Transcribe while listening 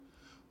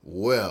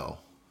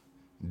Well,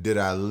 did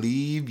I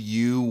leave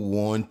you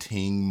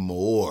wanting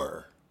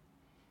more?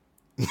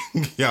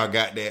 Y'all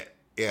got that?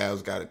 Yeah, it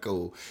was kind of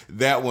cool.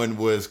 That one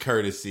was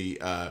courtesy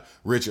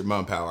Richard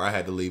Mumpower. I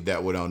had to leave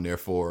that one on there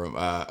for him.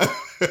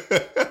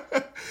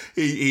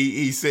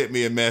 He sent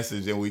me a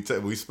message, and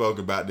we spoke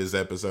about this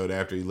episode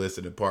after he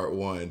listened to part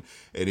one,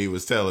 and he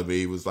was telling me,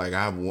 he was like,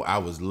 I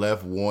was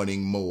left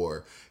wanting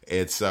more,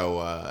 and so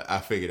I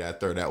figured I'd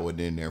throw that one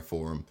in there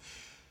for him.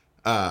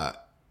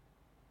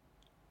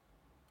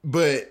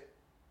 But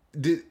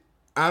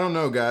I don't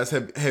know, guys.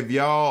 Have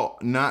y'all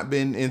not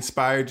been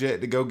inspired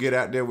yet to go get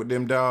out there with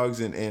them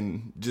dogs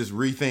and just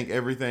rethink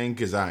everything?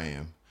 Because I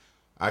am.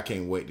 I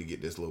can't wait to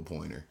get this little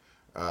pointer.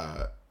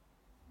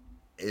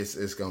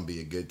 It's gonna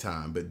be a good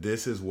time. But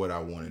this is what I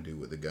want to do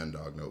with the Gun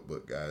Dog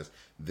Notebook, guys.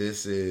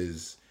 This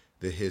is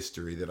the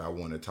history that I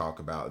want to talk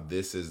about.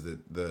 This is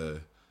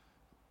the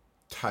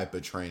type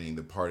of training,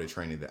 the part of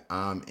training that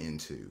I'm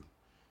into.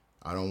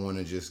 I don't want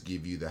to just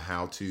give you the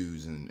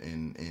how-tos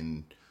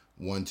and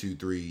 1, 2,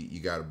 3, you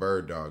got a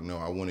bird dog. No,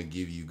 I want to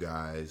give you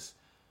guys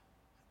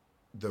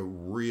the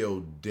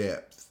real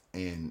depth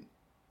and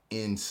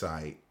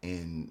insight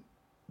and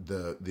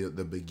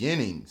the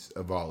beginnings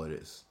of all of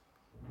this.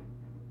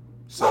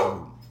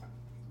 So,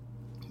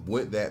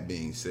 with that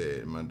being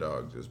said, my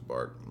dog just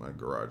barked. My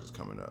garage is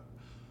coming up.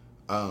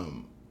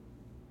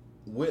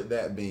 With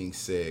that being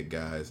said,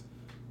 guys,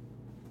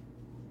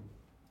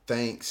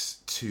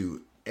 thanks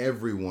to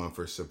everyone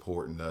for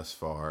supporting thus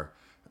far.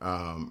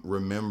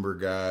 Remember,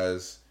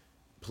 guys,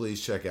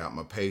 please check out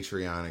my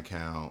Patreon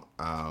account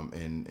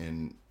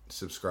and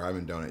subscribe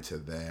and donate to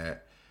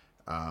that.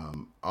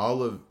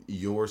 All of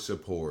your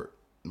support,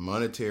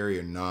 monetary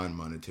or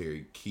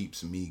non-monetary,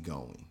 keeps me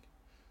going.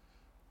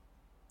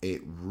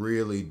 It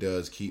really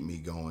does keep me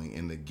going,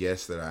 and the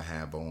guests that I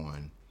have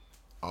on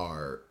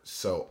are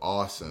so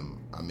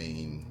awesome. I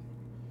mean,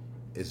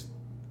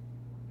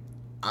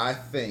 I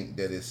think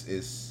that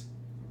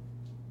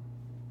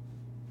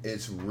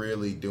it's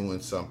really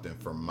doing something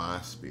for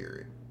my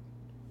spirit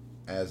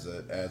as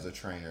a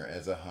trainer,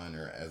 as a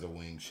hunter, as a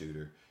wing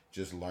shooter,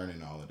 just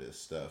learning all of this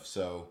stuff.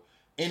 So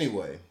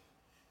anyway,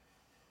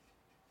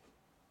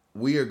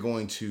 we are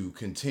going to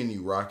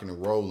continue rocking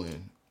and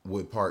rolling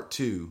with part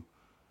 2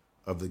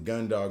 of the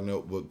Gun Dog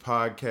Notebook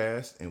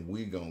podcast, and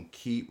we're going to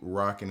keep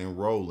rocking and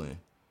rolling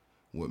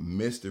with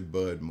Mr.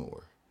 Bud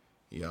Moore.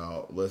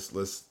 Y'all, let's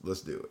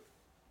do it.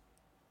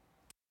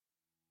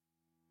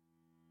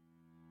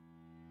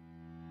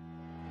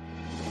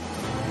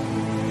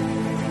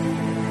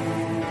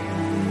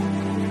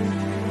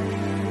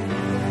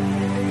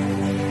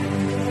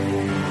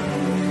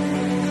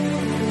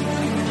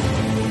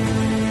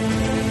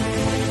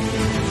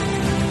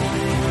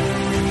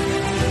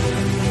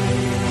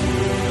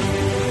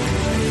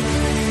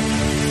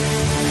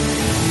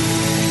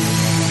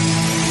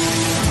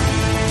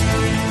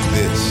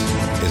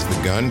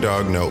 Gun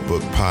Dog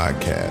Notebook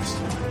Podcast,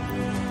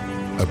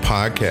 a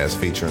podcast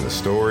featuring the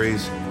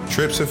stories,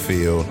 trips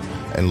afield,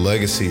 and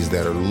legacies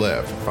that are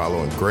left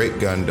following great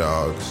gun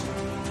dogs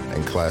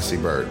and classy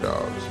bird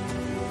dogs.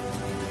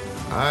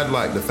 I'd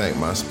like to thank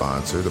my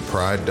sponsor, the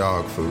Pride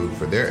Dog Food,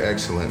 for their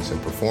excellence in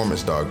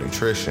performance dog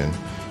nutrition,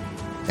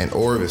 and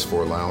Orvis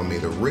for allowing me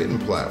the written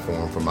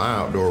platform for my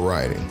outdoor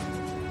writing.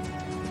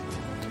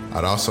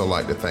 I'd also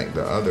like to thank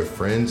the other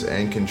friends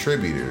and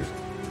contributors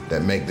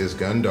that make this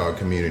gun dog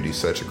community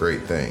such a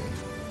great thing.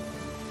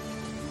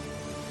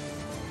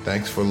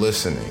 Thanks for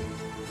listening.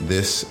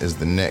 This is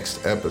the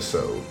next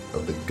episode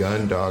of the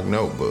Gun Dog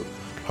Notebook,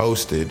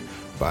 hosted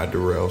by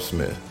Darrell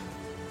Smith.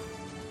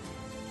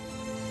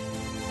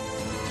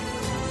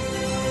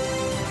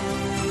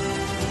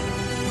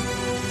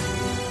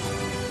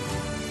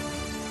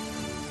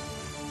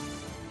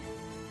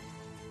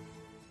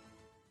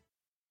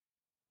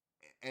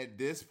 At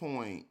this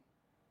point,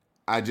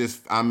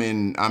 I'm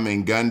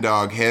in gun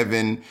dog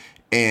heaven,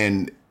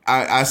 and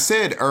I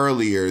said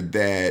earlier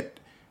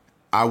that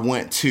I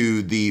went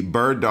to the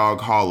Bird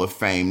Dog Hall of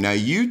Fame. Now,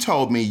 you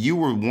told me you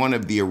were one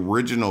of the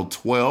original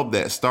 12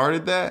 that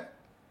started that?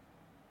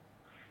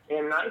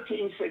 In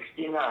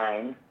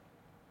 1969,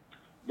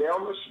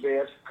 Delmer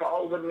Smith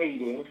called a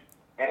meeting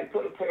and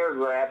put a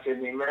paragraph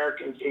in the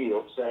American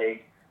Field saying,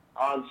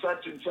 on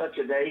such and such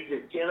a date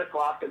at 10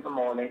 o'clock in the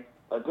morning,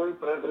 a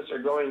group of us are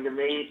going to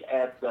meet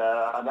at,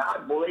 and I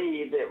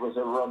believe it was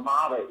a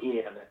Ramada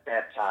Inn at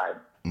that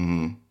time,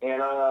 in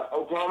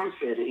Oklahoma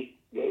City,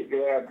 gave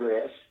the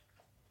address,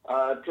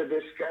 to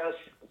discuss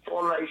the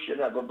formation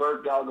of a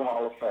Bird Dog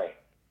Hall of Fame.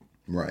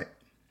 Right.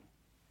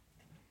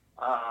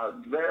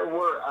 There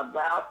were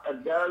about a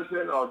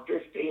dozen or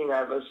 15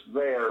 of us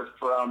there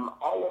from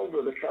all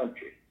over the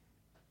country.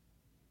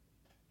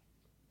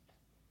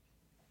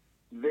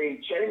 The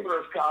Chamber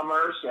of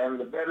Commerce and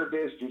the Better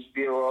Business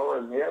Bureau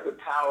and the other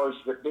powers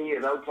that be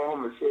in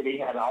Oklahoma City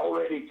had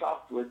already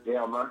talked with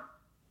Delmer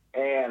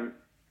and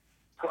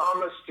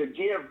promised to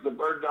give the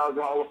Bird Dog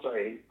Hall of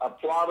Fame a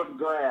plot of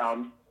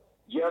ground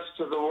just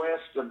to the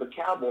west of the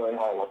Cowboy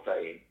Hall of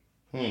Fame,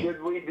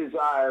 should we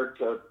desire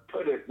to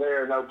put it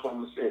there in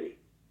Oklahoma City.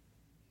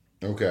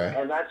 Okay.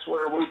 And that's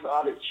where we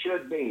thought it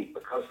should be,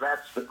 because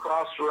that's the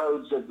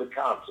crossroads of the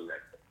continent.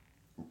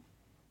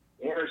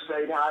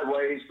 Interstate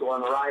highways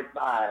going right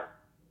by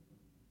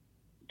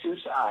two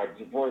sides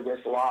of where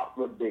this lot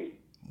would be.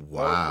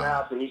 Wow. North,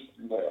 south, east,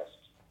 and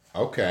west.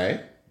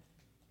 Okay.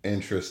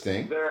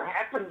 Interesting. There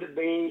happened to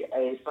be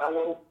a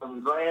fellow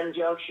from Grand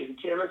Junction,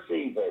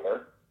 Tennessee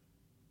there,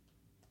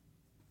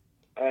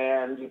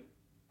 and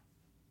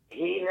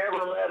he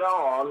never let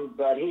on,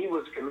 but he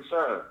was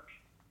concerned.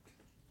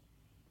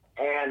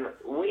 And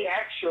we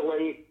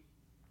actually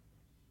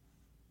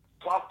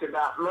talked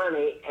about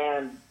money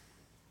and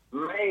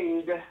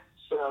made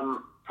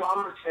some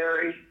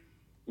promissory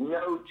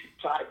note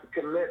type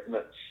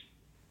commitments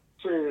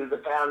to the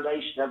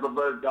foundation of the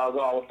Bird Dog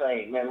Hall of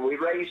Fame. And we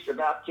raised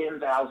about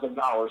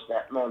 $10,000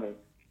 that money,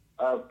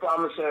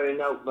 promissory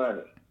note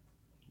money,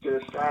 to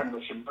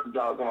establish a Bird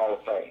Dog Hall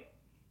of Fame.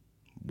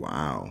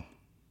 Wow.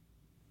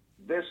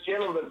 This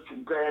gentleman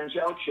from Grand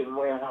Junction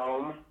went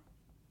home,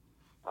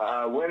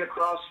 went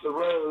across the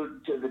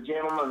road to the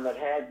gentleman that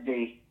had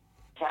the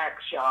tack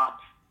shop,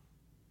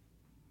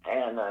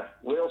 and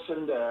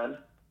Wilson Dunn,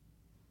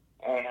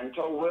 and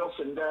told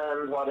Wilson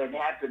Dunn what had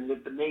happened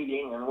at the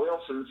meeting. And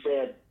Wilson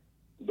said,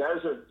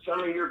 "Doesn't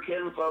some of your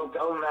kinfolk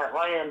own that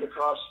land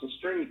across the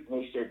street?"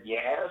 And he said,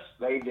 "Yes,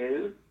 they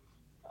do.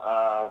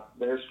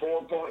 There's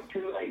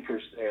 4.2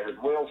 acres there." And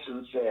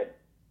Wilson said,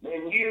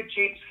 "Then you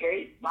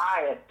cheapskate,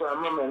 buy it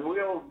from them, and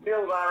we'll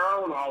build our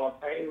own Hall of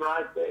Fame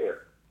right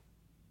there."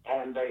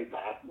 And they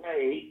that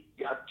day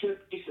got two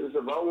pieces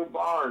of old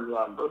barn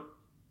lumber,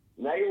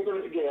 nailed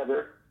them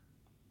together,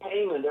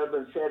 painted them,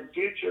 and said,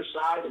 "Future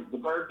site of the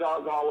Bird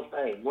Dog Hall of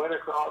Fame." Went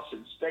across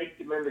and staked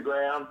them in the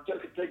ground,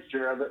 took a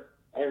picture of it,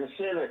 and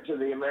sent it to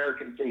the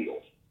American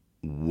Field.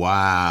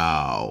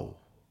 Wow.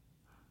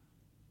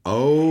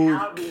 Oh.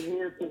 How do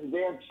you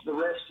convince the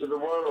rest of the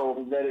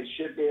world that it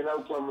should be in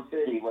Oklahoma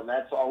City when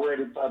that's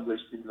already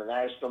published in the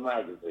national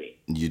magazine?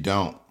 You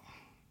don't.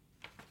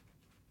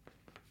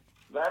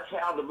 That's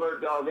how the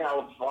Bird Dog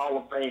Hall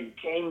of Fame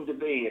came to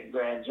be in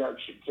Grand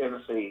Junction,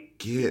 Tennessee.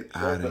 Get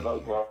out of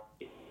Oklahoma.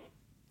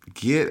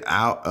 Get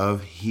out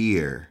of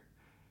here.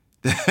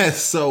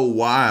 That's so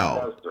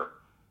wild. No, sir.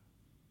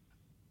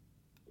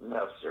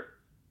 No, sir.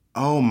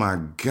 Oh my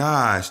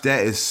gosh,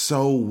 that is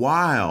so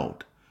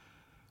wild.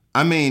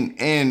 I mean,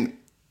 and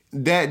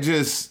that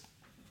just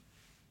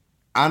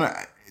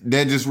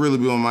really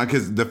blew my mind,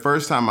 because the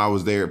first time I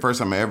was there,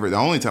 the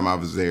only time I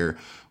was there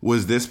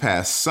was this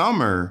past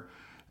summer,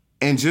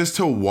 and just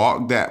to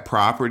walk that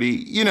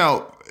property,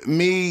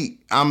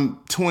 I'm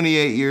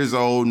 28 years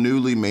old,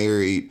 newly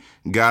married,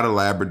 got a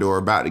Labrador,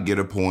 about to get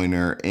a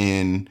pointer,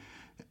 and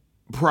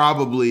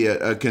probably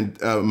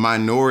a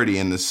minority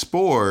in the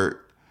sport.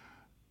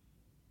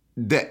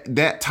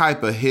 That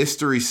type of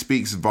history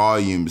speaks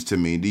volumes to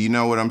me. Do you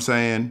know what I'm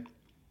saying?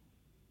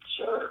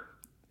 Sure.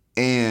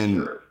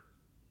 And sure.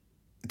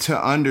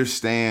 To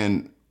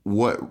understand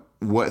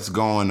what's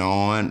going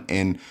on,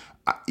 and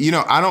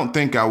I don't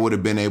think I would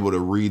have been able to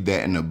read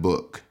that in a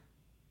book.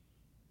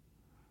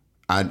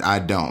 I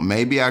don't.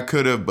 Maybe I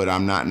could have, but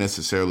I'm not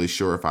necessarily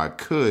sure if I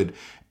could.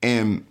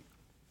 And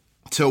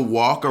to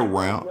walk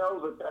around. I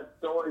don't know that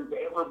story's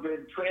ever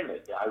been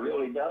printed. I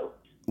really don't.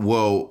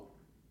 Well,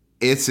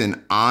 it's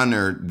an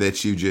honor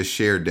that you just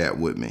shared that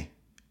with me.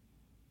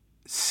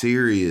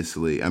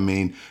 Seriously. I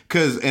mean,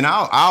 and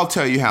I'll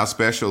tell you how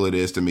special it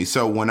is to me.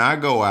 So when I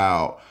go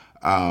out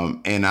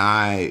and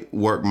I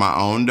work my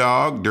own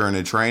dog during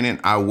the training,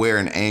 I wear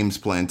an Ames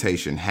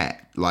Plantation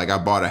hat. Like, I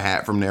bought a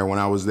hat from there when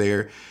I was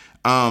there,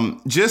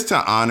 just to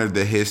honor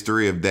the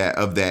history of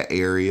that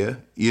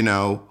area, and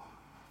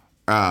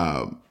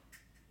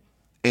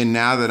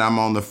now that I'm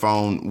on the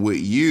phone with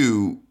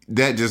you,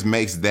 that just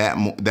makes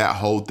that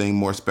whole thing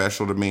more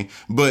special to me.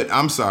 But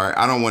I'm sorry,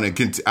 I don't want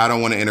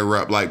to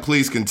interrupt. Like,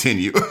 please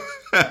continue.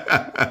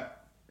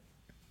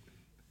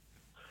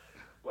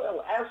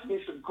 Well, ask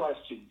me some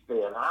questions,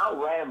 Ben. I'll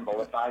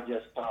ramble if I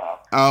just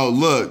talk. Oh,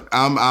 look,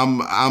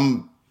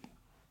 I'm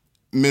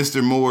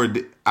Mr. Moore.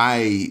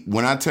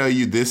 When I tell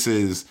you this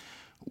is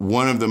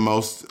one of the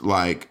most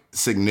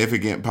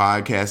significant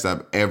podcasts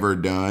I've ever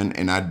done,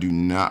 and I do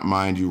not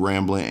mind you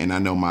rambling, and I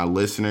know my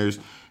listeners,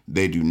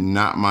 they do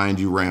not mind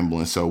you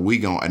rambling. So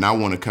and I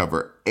want to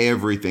cover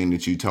everything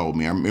that you told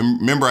me.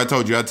 Remember I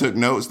told you I took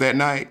notes that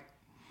night?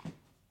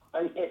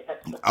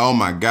 Oh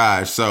my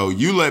gosh. So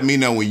you let me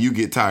know when you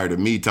get tired of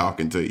me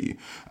talking to you.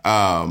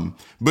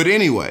 But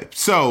anyway,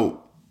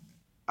 so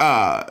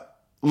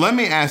let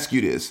me ask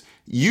you this.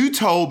 You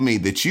told me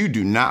that you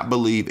do not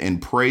believe in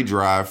prey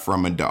drive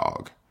from a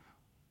dog.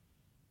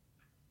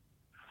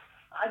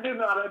 I do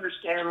not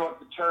understand what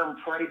the term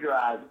prey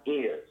drive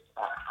is.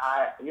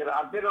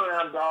 I've been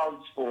around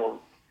dogs for,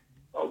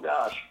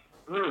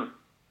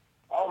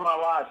 all my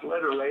life,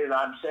 literally, and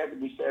I'm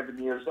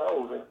 77 years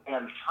old,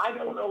 and I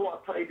don't know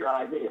what prey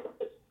drive is.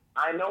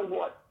 I know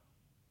what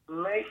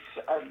makes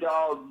a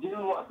dog do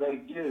what they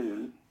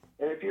do,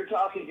 and if you're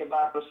talking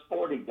about a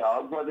sporting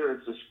dog, whether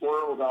it's a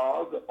squirrel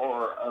dog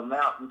or a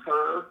mountain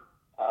cur,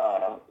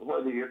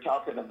 whether you're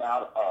talking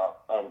about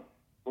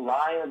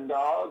lion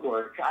dog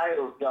or a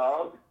coyote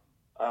dog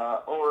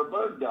or a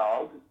bird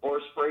dog or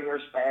Springer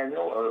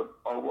Spaniel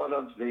or one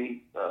of the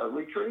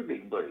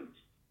retrieving breeds.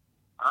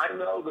 I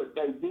know that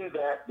they do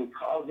that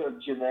because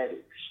of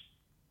genetics.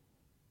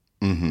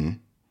 Mm-hmm.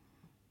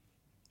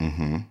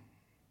 Mm-hmm.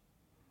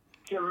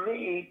 To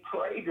me,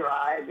 prey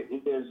drive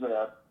is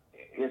a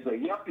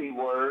yuppie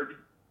word,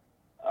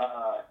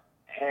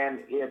 and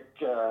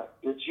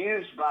it's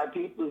used by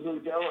people who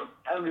don't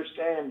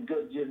understand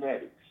good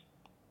genetics.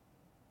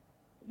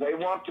 They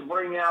want to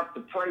bring out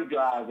the prey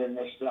drive in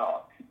this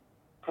dog.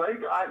 Prey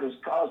drive is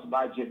caused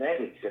by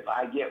genetics, if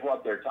I get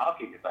what they're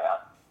talking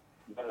about.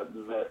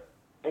 The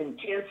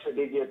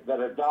intensity that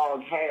a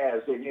dog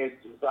has in his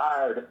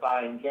desire to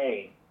find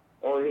game,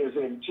 or his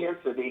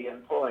intensity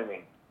in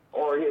pointing,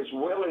 or his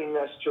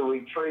willingness to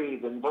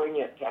retrieve and bring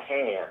it to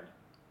hand.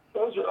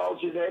 Those are all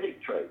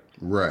genetic traits.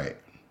 Right.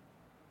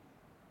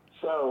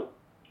 So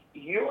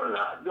you're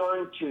not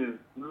going to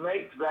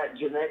make that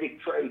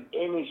genetic trait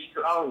any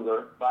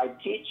stronger by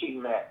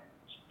teaching that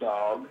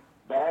dog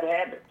bad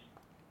habits.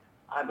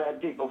 I've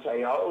had people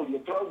say, oh, you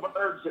throw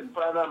birds in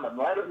front of them and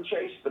let them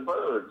chase the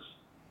birds.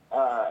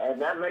 And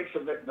that makes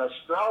a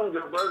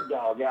stronger bird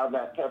dog out of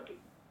that puppy.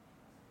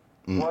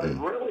 Mm-mm. What it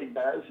really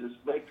does is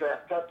make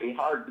that puppy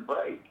hard to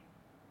break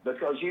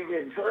because you've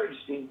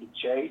encouraged him to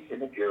chase.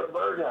 And if you're a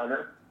bird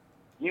hunter,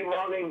 you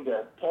want him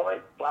to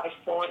point, flash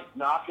point,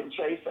 knock, and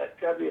chase that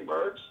covey of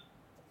birds?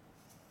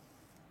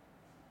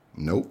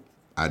 Nope,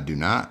 I do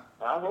not.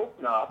 I hope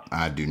not.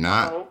 I do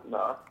not. I hope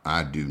not.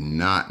 I do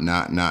not.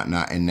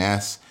 And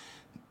that's,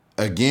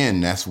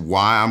 again, that's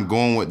why I'm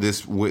going with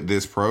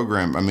this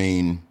program. I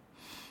mean,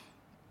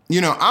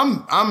 you know,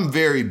 I'm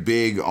very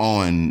big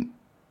on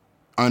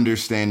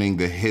understanding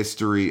the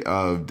history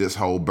of this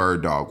whole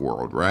bird dog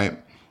world, right?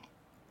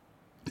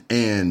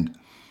 And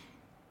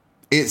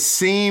it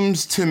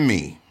seems to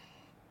me,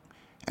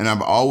 and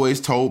I've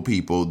always told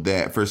people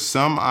that for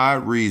some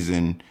odd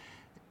reason,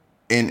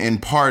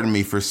 and pardon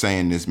me for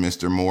saying this,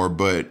 Mr. Moore,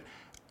 but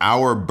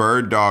our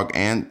bird dog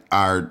and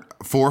our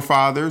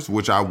forefathers,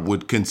 which I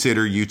would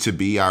consider you to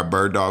be our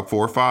bird dog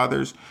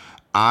forefathers,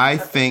 I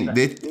think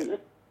that,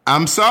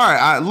 I'm sorry,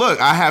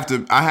 I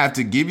have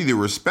to give you the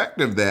respect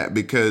of that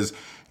because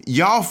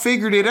y'all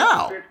figured it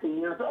out. 50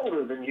 years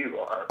older than you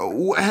are.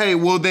 Hey,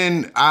 well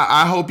then,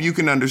 I hope you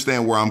can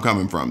understand where I'm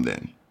coming from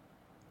then.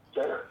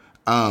 Sure.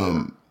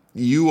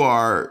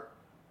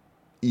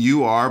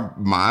 You are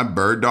my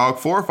bird dog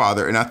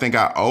forefather, and I think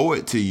I owe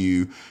it to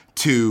you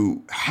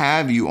to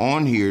have you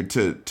on here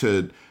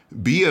to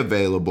be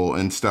available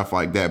and stuff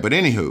like that. But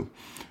anywho,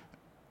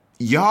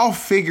 y'all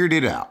figured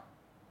it out.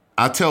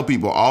 I tell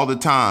people all the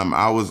time,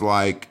 I was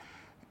like,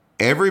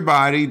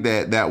 everybody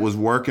that was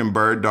working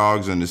bird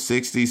dogs in the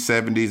 60s,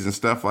 70s and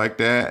stuff like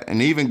that,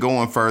 and even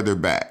going further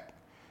back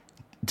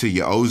to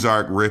your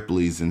Ozark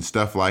Ripleys and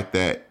stuff like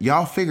that,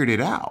 y'all figured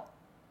it out.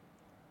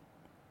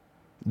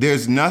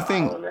 There's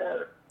nothing.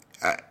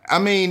 I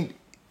mean,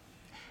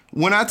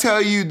 when I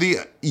tell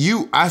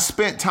you I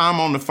spent time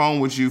on the phone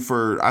with you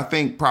for, I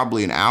think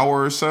probably an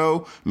hour or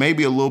so,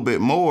 maybe a little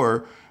bit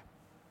more.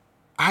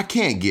 I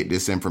can't get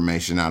this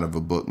information out of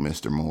a book,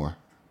 Mr. Moore.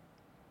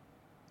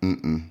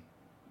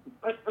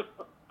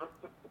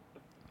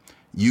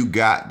 You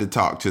got to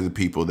talk to the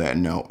people that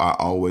know. I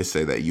always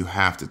say that you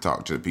have to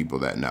talk to the people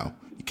that know.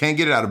 You can't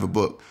get it out of a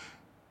book.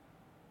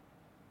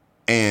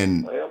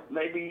 And well,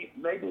 maybe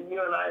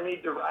you and I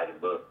need to write a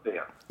book then.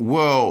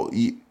 Well,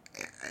 you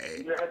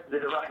ask me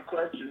the right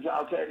questions,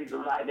 I'll tell you the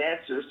right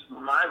answers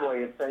from my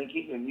way of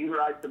thinking, and you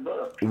write the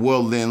book.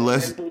 Well, then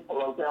and people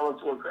will tell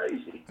us we're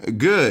crazy.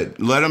 Good.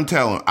 Let them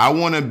tell them. I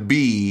want to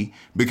be,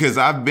 because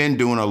I've been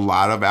doing a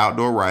lot of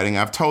outdoor writing.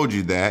 I've told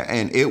you that,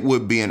 and it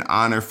would be an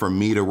honor for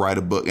me to write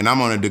a book, and I'm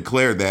going to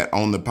declare that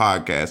on the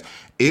podcast.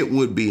 It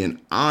would be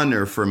an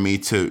honor for me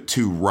to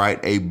write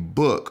a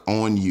book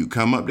on you.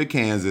 Come up to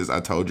Kansas. I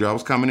told you I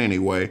was coming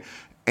anyway.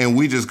 And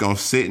we just going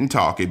to sit and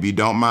talk. If you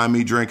don't mind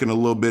me drinking a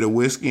little bit of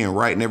whiskey and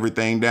writing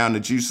everything down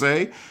that you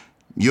say,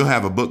 you'll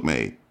have a book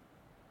made.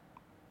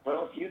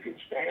 Well, if you can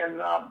stand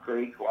Knob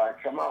Creek, why,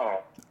 come on.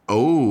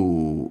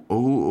 Oh.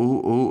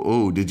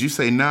 Did you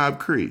say Knob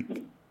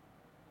Creek?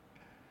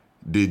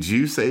 Did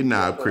you say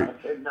Knob Creek? I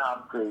said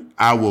Knob Creek.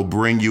 I will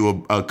bring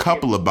you a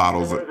couple of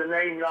bottles. Where the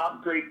name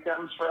Knob Creek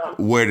comes from?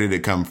 Where did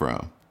it come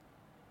from?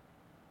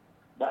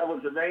 That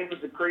was the name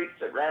of the creek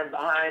that ran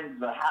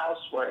behind the house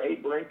where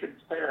Abe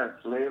Lincoln's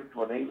parents lived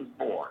when he was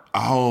born.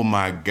 Oh,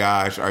 my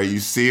gosh. Are you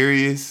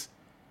serious?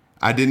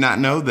 I did not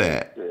know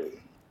that.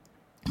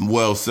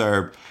 Well,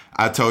 sir,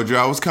 I told you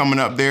I was coming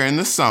up there in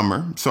the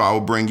summer, so I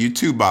will bring you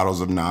 2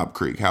 bottles of Knob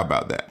Creek. How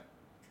about that?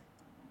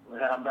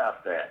 How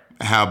about that?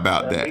 How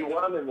about that? There'll be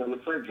one in the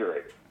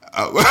refrigerator.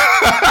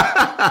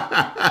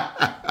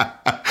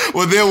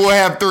 Well, then we'll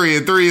have 3,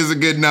 and 3 is a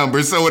good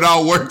number, so it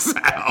all works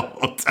out.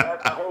 That's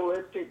a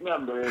holistic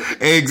number,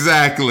 isn't it?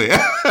 Exactly.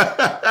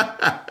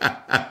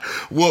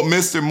 Well,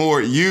 Mr.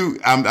 Moore,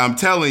 I'm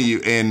telling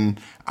you, and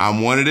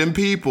I'm one of them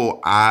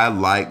people, I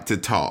like to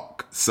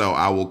talk. So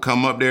I will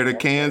come up there to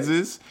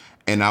Kansas,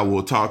 and I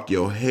will talk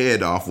your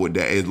head off with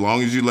that. As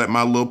long as you let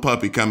my little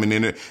puppy come in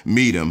there,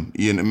 meet him.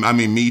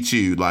 Meet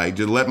you. Like,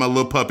 just let my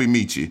little puppy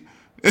meet you.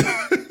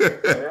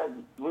 Well,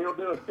 we'll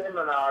do a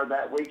seminar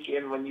that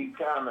weekend when you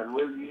come, and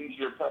we'll use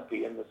your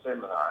puppy in the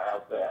seminar.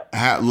 How's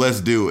that? Let's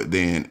do it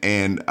then.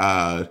 And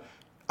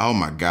oh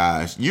my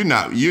gosh, you're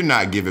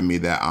not giving me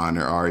that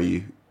honor, are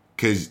you?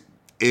 Because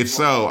if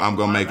so, I'm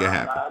gonna make it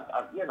happen.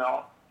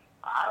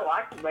 I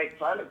like to make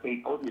fun of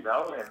people, and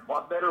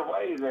what better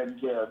way than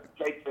to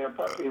take their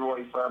puppy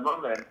away from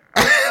them and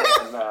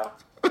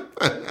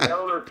the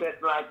owner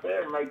sitting right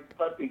there and make the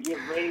puppy give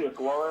me his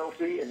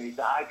loyalty and his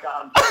eye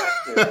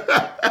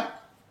contact.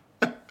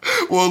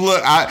 Well,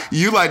 look,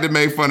 you like to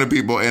make fun of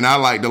people, and I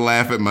like to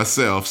laugh at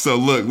myself. So,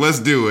 look, let's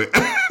do it.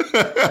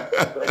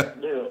 Let's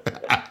do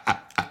it.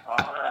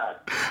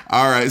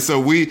 All right.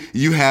 So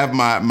you have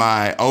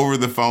my over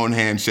the phone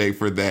handshake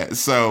for that.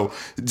 So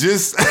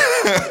just,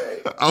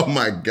 oh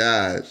my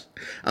gosh,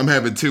 I'm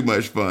having too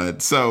much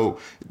fun. So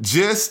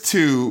just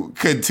to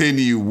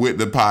continue with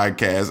the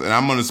podcast, and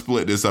I'm going to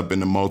split this up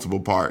into multiple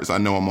parts. I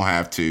know I'm going to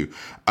have to.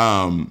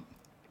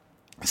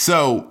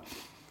 So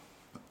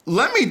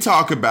let me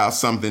talk about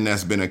something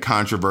that's been a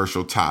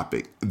controversial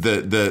topic.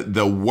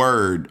 The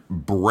word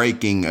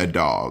breaking a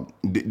dog.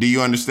 Do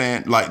you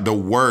understand? Like the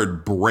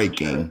word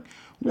breaking. Sure.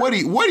 What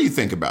do you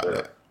think about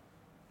that?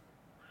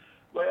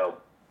 Well,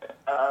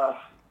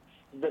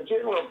 the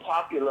general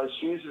populace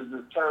uses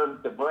the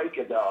term to break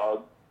a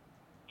dog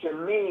to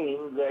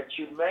mean that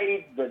you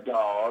made the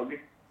dog.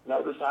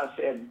 Notice I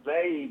said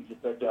made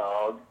the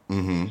dog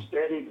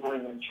steady,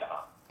 going, and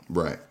chop.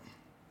 Right.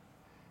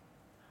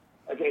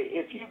 Okay,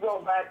 if you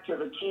go back to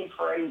the key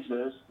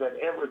phrases that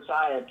every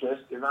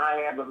scientist, and I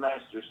have a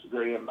master's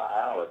degree in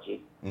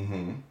biology,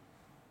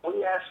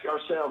 we ask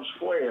ourselves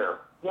where,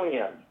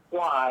 when,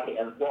 why,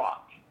 and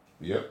what.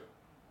 Yep.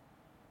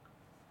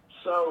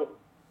 So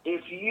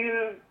if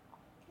you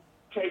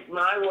take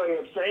my way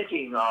of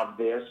thinking on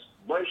this,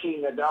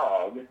 breaking a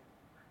dog,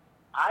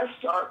 I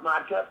start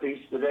my puppies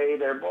the day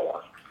they're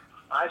born.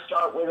 I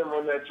start with them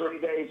when they're 3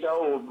 days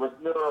old with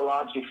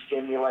neurologic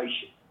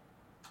stimulation.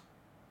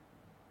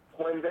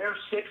 When they're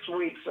 6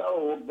 weeks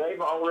old,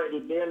 they've already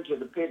been to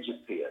the pigeon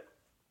pit.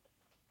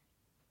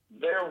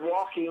 They're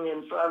walking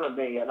in front of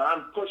me, and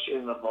I'm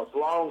pushing them with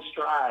long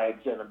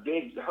strides and a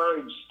big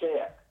hurried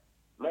step,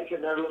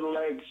 making their little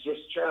legs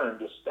just churn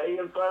to stay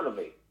in front of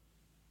me.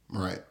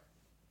 Right.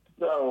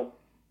 So,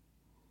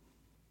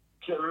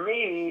 to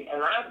me,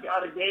 and I've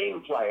got a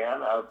game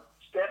plan of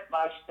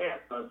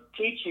step-by-step of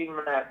teaching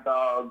that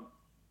dog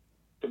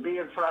to be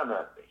in front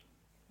of me.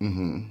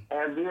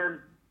 And then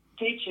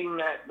teaching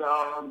that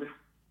dog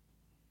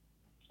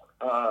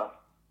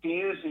to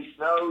use his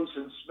nose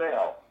and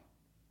smell.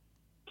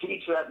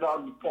 Teach that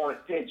dog to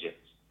point pigeons.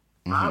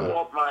 I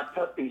want my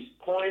puppies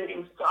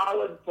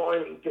solid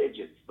pointing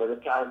pigeons by the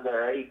time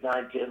they're 8,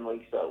 9, 10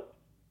 weeks old.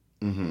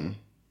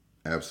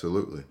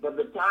 Absolutely. By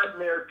the time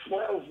they're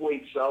 12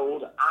 weeks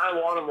old, I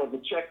want them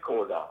with a check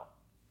cord on.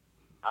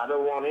 I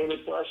don't want any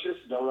plushes,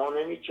 don't want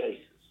any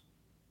chases.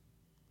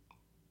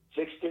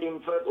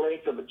 16-foot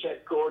length of a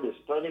check cord is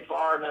plenty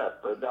far enough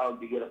for a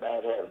dog to get a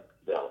bad habit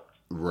developed.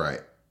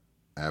 Right.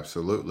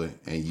 Absolutely.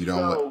 And you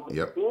don't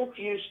if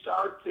you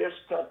start this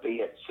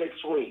puppy at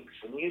 6 weeks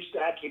and you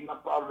stack him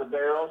up on the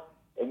barrel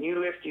and you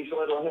lift his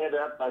little head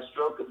up by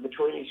stroking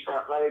between his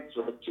front legs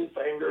with 2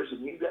 fingers,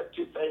 and you've got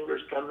 2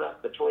 fingers coming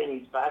up between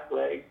his back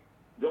legs,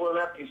 going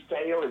up his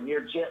tail, and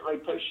you're gently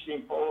pushing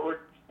him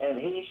forward, and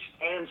he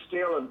stands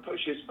still and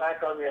pushes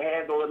back on your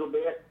hand a little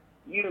bit,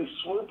 you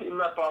swoop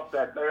him up off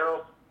that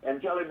barrel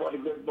and tell him what a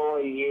good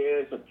boy he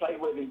is and play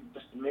with him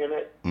just a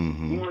minute.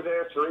 You were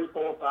there 3,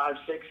 4, 5,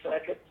 6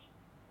 seconds.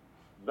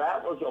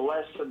 That was a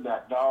lesson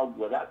that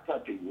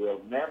puppy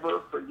will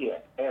never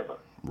forget, ever.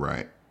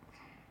 Right.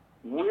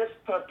 With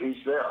puppies,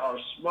 there are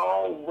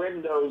small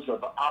windows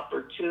of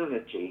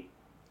opportunity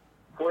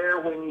where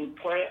when you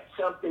plant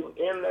something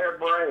in their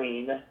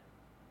brain,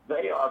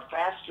 they are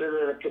faster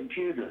than a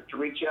computer to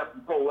reach up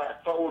and pull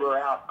that folder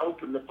out,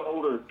 open the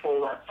folder, and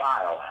pull that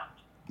file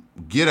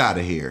out. Get out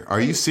of here.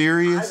 Are you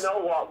serious? I know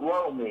what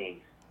whoa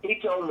means. He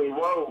told me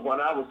whoa when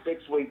I was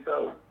 6 weeks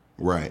old.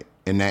 Right.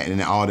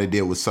 And all they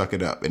did was suck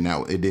it up, and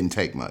now it didn't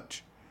take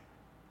much.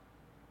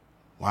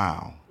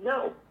 Wow.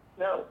 No.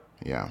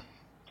 Yeah.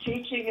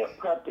 Teaching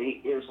a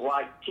puppy is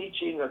like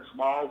teaching a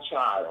small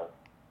child.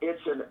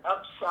 It's an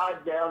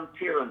upside-down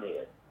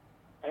pyramid.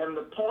 And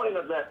the point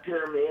of that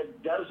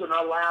pyramid doesn't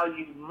allow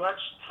you much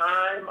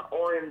time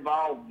or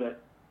involvement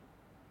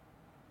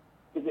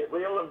to get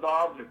real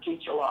involved or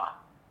teach a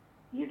lot.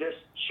 You just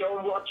show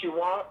them what you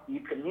want.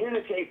 You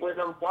communicate with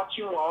them what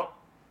you want.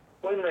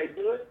 When they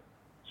do it,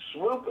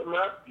 swoop them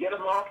up, get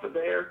them off of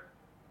there,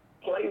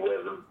 play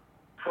with them,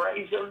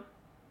 praise them,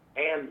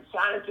 and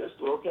scientists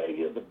will tell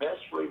you the best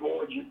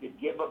reward you could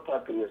give a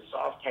puppy is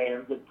soft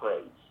hands and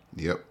praise.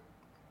 Yep.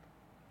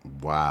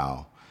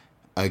 Wow.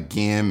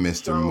 Again,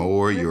 Mr.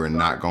 Moore, you are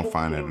not going to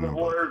find it in the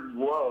word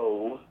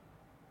whoa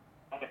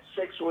at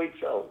 6 weeks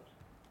old.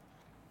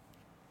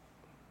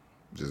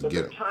 Just By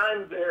get the them.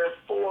 time they're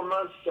 4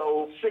 months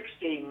old,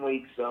 16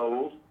 weeks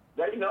old,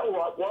 they know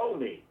what woe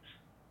means.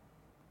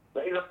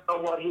 They know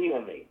what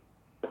heal means.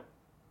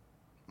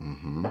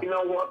 Mm-hmm. They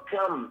know what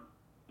come.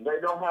 They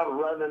know how to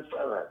run in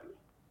front of you.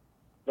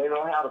 They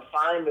know how to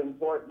find and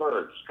point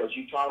birds because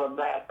you taught them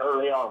that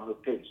early on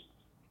with pigeons.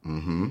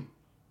 Mm-hmm.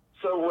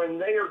 So when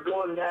they are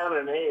going down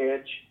an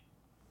edge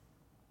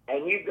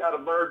and you've got a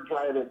bird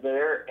planted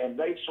there and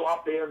they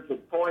swap in to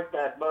point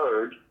that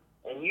bird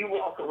and you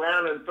walk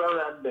around in front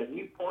of them and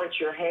you point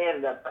your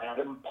hand up at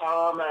them,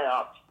 palm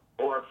out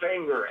or a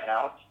finger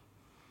out,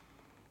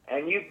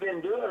 and you've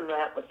been doing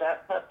that with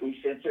that puppy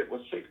since it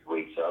was 6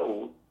 weeks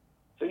old.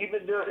 So you've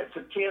been doing it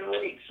for 10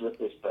 weeks with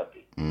this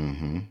puppy.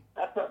 Mm-hmm.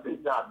 That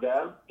puppy's not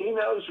done. He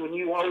knows when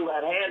you hold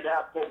that hand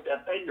out, point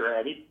that finger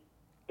at him,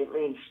 it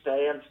means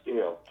stand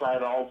still.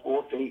 Plant all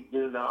 4 feet,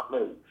 do not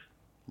move.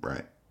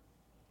 Right.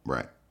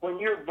 Right. When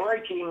you're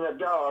breaking a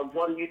dog,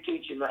 what are you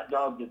teaching that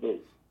dog to do?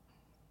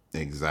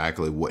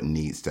 Exactly what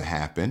needs to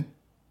happen.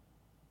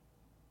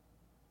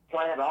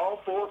 Plant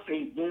all 4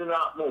 feet, do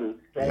not move,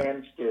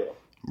 stand still.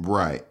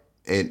 Right.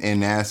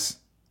 And that's,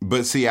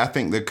 but see, I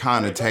think the It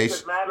connotation,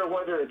 doesn't matter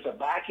whether it's a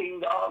backing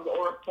dog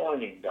or a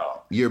pointing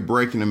dog. you're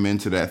breaking them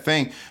into that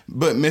thing.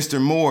 But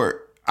Mr.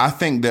 Moore, I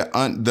think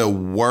the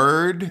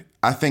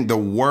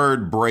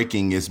word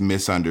breaking is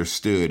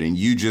misunderstood, and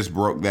you just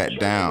broke that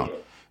down.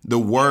 The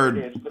word,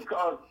 It is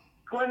because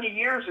 20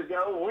 years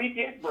ago, we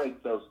did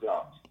break those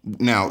dogs.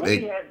 now,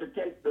 We had to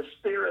take the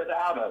spirit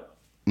out of them.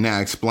 now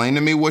explain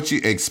to me what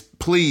you,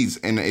 please,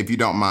 and if you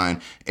don't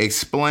mind,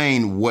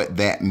 explain what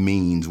that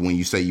means when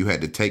you say you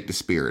had to take the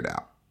spirit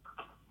out.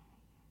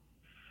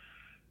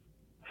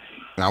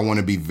 I want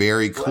to be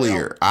very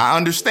clear. I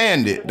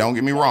understand it. Don't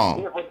get me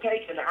wrong. It would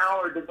take an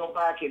hour to go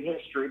back in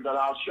history, but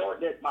I'll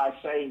shorten it by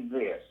saying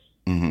this.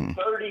 Mm-hmm.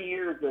 30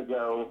 years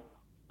ago,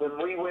 when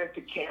we went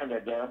to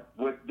Canada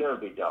with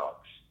Derby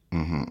dogs,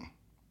 Mm-hmm.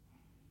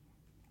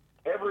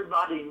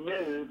 everybody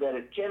knew that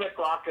at 10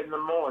 o'clock in the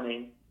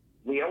morning,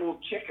 the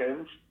old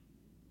chickens,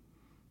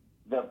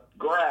 the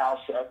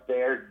grouse up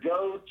there,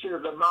 go to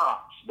the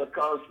mops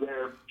because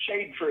they're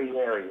shade tree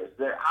areas.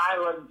 They're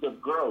islands of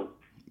growth.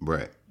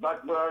 Right.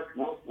 Buckbrush,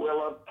 wolf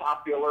willow,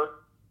 poplar,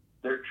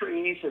 they're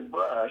trees and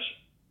brush,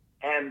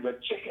 and the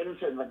chickens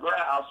and the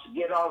grouse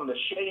get on the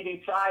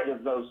shady side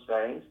of those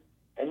things,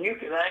 and you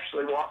can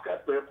actually walk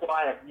up there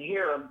quiet and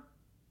hear them.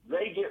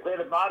 They get rid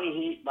of body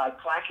heat by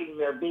clacking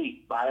their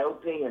beak, by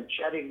opening and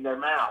shutting their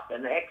mouth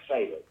and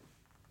exhaling.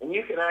 And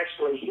you can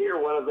actually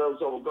hear one of those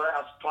old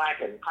grouse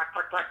clacking, clack,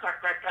 clack, clack,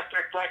 clack, clack, clack,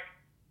 clack, clack,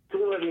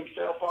 cooling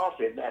himself off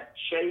in that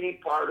shady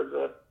part of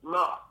the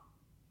mop.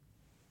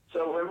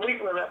 So when we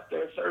went up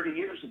there 30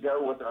 years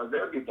ago with our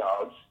Derby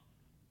dogs,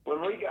 when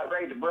we got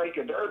ready to break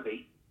a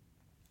Derby,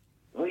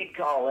 we'd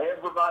call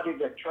everybody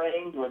that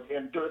trained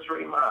within 2 or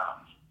 3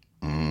 miles.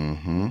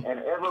 Mm-hmm. And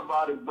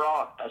everybody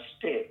brought a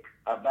stick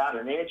about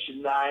 1 inch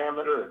in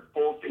diameter and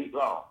 4 feet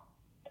long.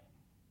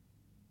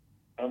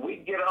 And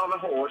we'd get on a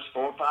horse,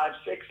 4, 5,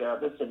 6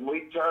 of us, and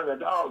we'd turn the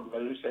dog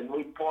loose and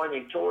we'd point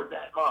him toward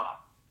that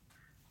mop.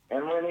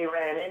 And when he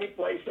ran any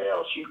place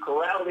else, you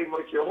corralled him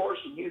with your horse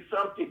and you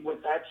thumped him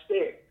with that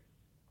stick.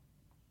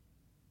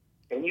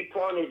 And you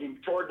pointed him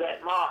toward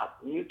that mop,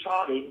 and you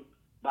taught him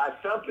by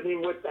thumping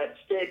him with that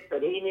stick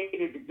that he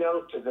needed to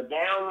go to the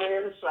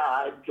downwind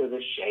side, to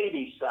the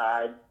shady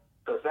side,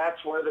 because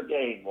that's where the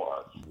game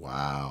was.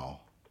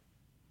 Wow.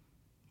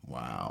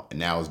 Wow.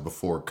 And that was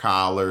before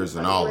collars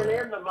and all When of he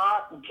that. went in the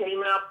mop and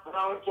came out the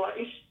wrong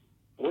place,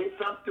 we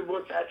thumped him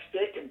with that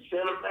stick and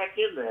sent him back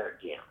in there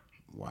again.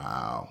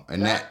 Wow.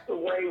 And That's that, the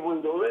way we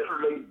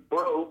literally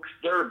broke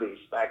derbies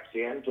back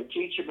then to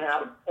teach them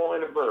how to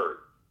point a bird.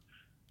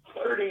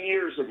 30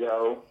 years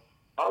ago,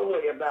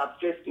 only about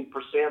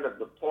 50% of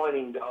the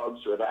pointing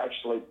dogs would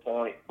actually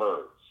point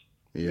birds.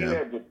 You yeah.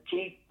 had to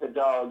teach the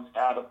dogs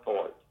how to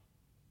point.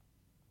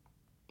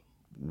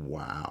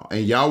 Wow.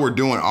 And y'all were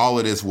doing all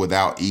of this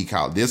without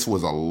e-collar. This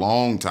was a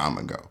long time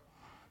ago.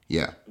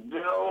 Yeah.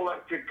 No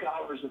electric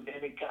collars of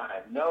any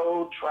kind.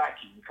 No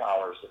tracking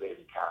collars of any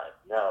kind.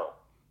 No.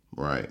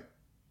 Right.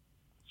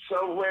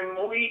 So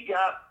when we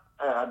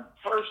got a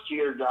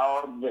first-year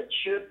dog that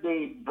should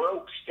be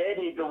broke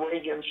steady to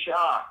wing and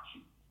shot,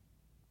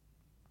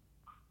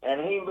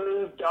 and he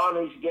moved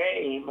on his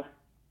game,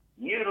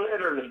 you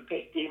literally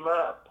picked him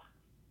up,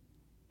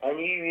 and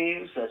you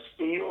used a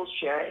steel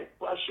shank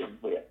flushing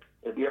whip.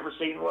 Have you ever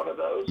seen one of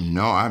those?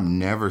 No, I've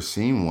never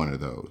seen one of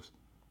those.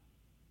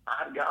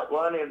 I've got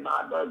one in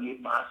my buggy,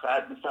 my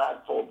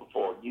side-by-side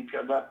 4x4. You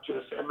come up to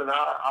a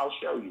seminar, I'll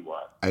show you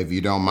one. If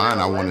you don't mind,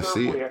 I want to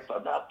see it. Whip,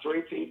 about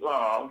 3 feet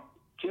long,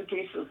 2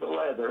 pieces of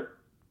leather,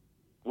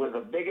 with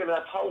a big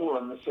enough hole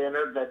in the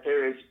center that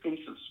there is a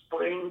piece of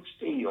spring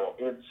steel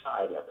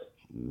inside of it.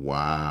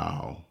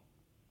 Wow.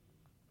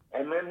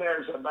 And then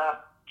there's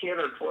about 10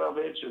 or 12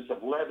 inches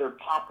of leather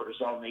poppers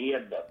on the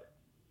end of it.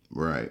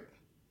 Right.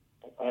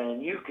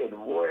 And you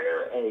can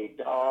wear a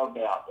dog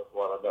out with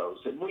one of those.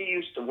 And we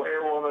used to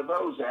wear one of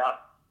those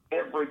out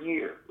every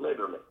year,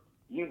 literally.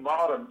 You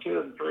bought them 2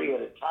 and 3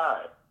 at a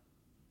time.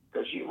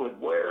 because you would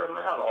wear them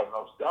out on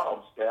those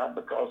dogs down,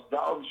 because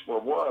dogs were,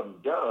 one,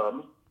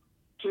 dumb,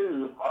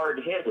 two,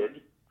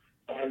 hard-headed,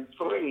 and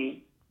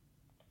three,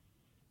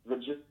 the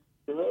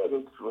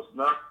genetics was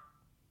not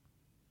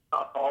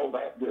all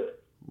that good.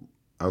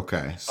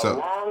 Okay, so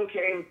along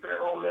came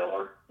Farrell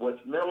Miller with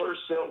Miller's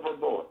Silver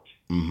Bullet.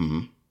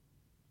 Mm-hmm.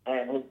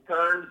 And he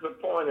turned the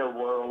pointer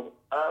world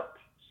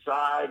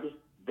upside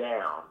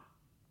down.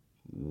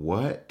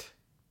 What?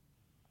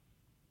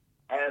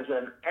 As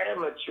an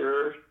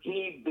amateur,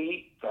 he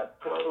beat the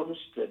pros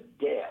to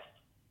death.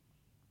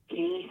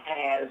 He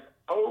has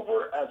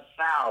over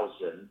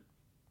 1,000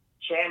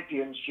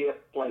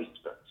 championship placements.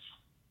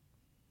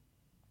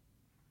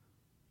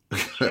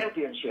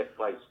 Championship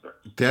placement.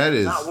 That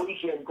is not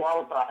weekend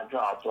qualified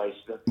draw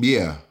placement.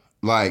 Yeah,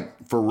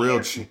 like for real.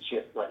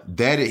 Championship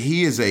placement.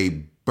 He is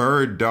a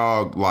bird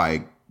dog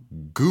like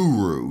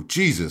guru.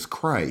 Jesus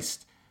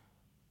Christ.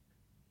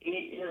 He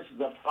is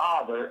the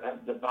father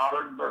of the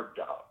modern bird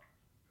dog,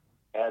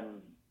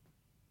 and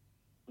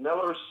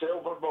Miller's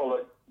Silver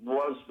Bullet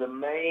was the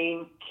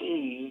main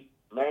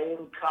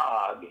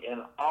cog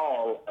in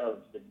all of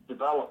the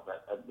development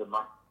of the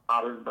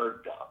modern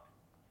bird dog.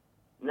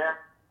 Now,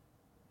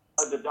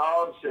 are the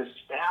dogs as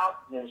stout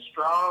and as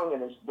strong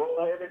and as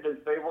bullheaded as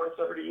they were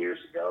 30 years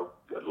ago?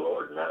 Good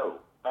Lord, no.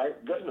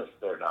 Thank goodness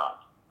they're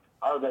not.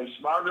 Are they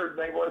smarter than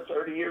they were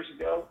 30 years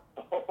ago?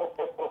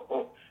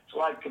 It's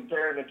like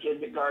comparing a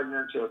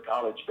kindergartner to a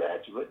college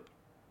graduate.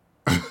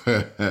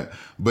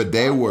 But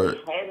they were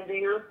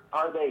handier.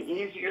 Are they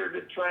easier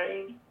to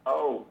train?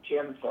 Oh,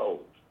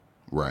 tenfold.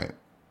 Right.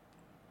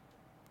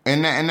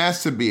 And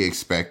that's to be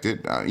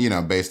expected,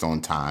 based on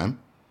time.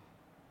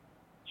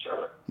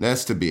 Sure.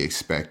 That's to be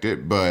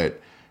expected, but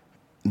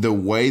the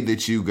way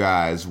that you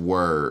guys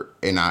were,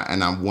 and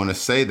I want to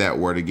say that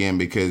word again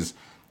because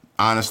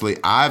honestly,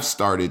 I've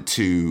started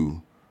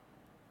to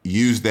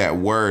use that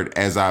word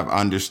as I've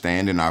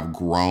understand and I've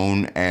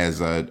grown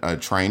as a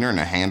trainer and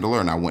a handler,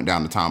 and I went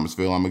down to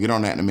Thomasville. I'm gonna get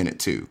on that in a minute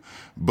too.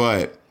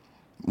 But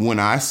when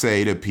I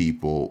say to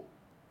people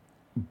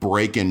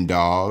breaking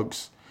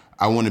dogs,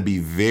 I want to be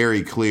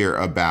very clear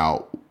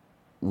about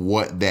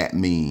what that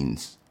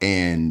means.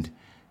 And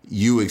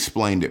you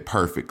explained it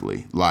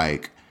perfectly.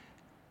 Like,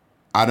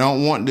 I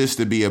don't want this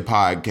to be a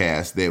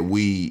podcast that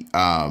we,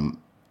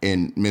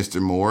 and Mr.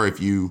 Moore,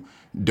 if you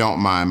don't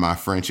mind my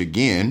French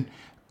again,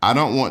 I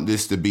don't want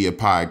this to be a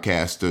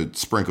podcast to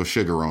sprinkle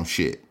sugar on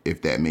shit,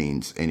 if that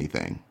means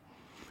anything.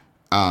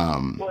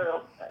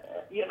 Well,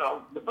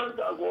 the bird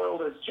dog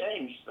world has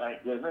changed,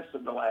 thank goodness,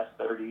 in the last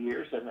 30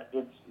 years, and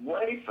it's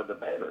way for the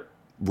better.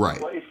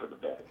 Right. Way for the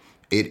better.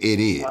 It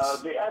is.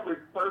 The average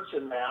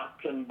person now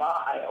can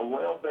buy a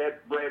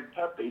well-bred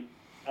puppy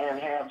and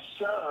have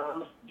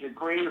some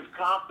degree of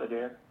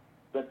confidence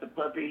that the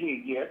puppy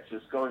he gets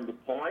is going to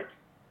point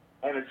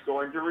and it's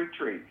going to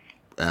retrieve.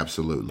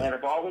 Absolutely. And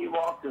if all he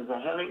wants is a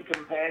hunting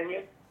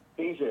companion,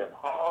 he's in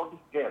hog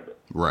heaven.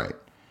 Right.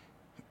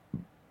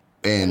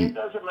 And it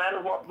doesn't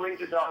matter what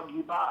breed of dog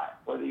you buy,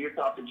 whether you're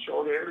talking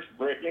short hairs,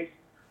 Brittany,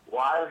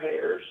 wire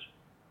hairs,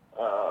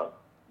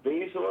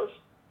 Vizslas,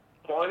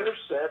 pointers,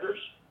 setters.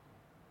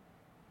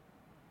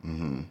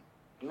 Mm-hmm.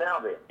 Now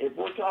then, if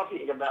we're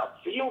talking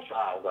about field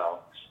trial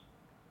dogs,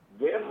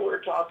 then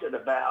we're talking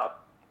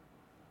about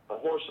a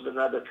horse of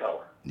another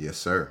color. Yes,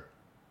 sir.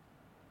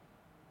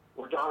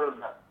 We're talking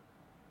about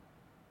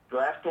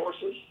draft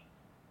horses,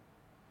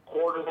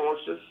 quarter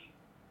horses,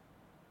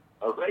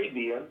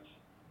 Arabians,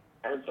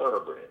 and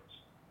thoroughbreds.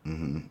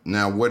 Mm-hmm.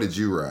 Now, what did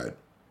you ride?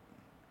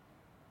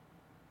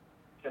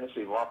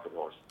 Tennessee walking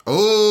horse.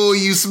 Oh,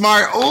 you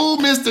smart. Oh,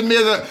 Mr.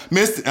 Miller.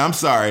 I'm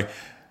sorry.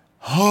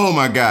 Oh,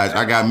 my gosh.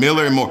 I got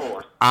Miller and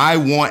Moore. I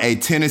want a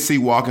Tennessee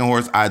walking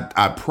horse.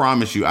 I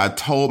promise you. I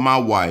told my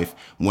wife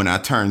when I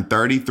turned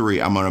 33,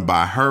 I'm going to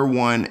buy her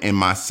one and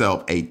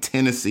myself a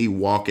Tennessee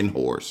walking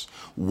horse.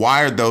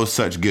 Why are those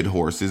such good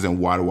horses, and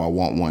why do I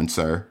want one,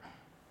 sir?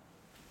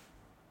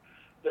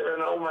 They're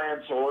an old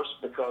man's horse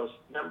because,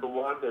 number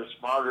one, they're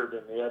smarter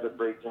than the other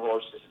breeds of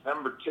horses.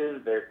 Number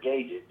two, they're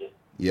gated.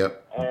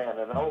 Yep. And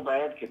an old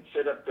man can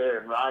sit up there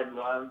and ride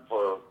one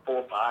for 4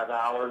 or 5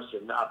 hours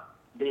and not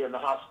be in the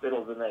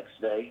hospital the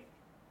next day.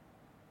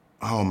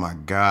 Oh my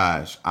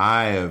gosh.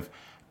 I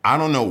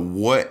don't know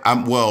what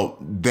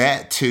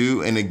that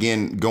too. And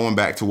again, going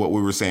back to what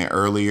we were saying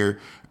earlier,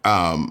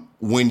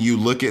 when you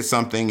look at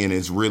something and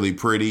it's really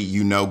pretty,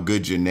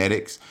 good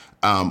genetics.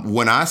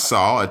 When I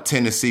saw a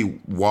Tennessee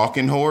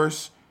walking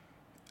horse,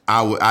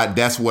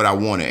 that's what I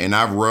wanted. And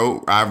I've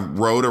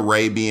rode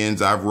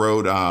Arabians. I've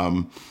rode,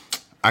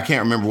 I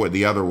can't remember what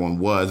the other one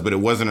was, but it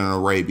wasn't an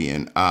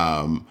Arabian.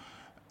 And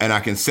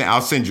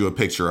I'll send you a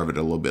picture of it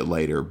a little bit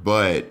later,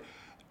 but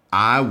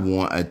I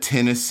want a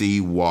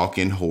Tennessee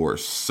walking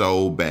horse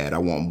so bad. I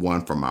want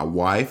one for my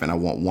wife and I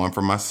want one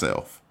for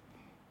myself.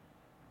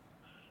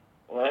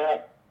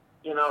 Well,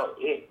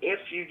 if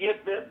you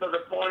get bit by the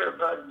pointer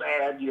bug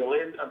bad, you'll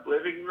end up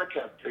living in the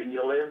country.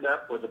 You'll end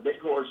up with a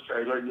big horse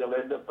trailer. You'll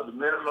end up with a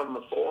minimum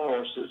of 4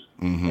 horses.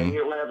 Mm-hmm. And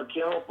you'll have a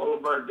kennel full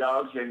of bird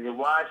dogs, and your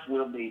wife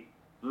will be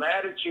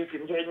mad at you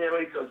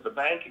continually because the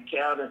bank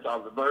account is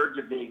on the verge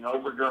of being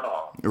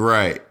overdrawn.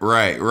 Right.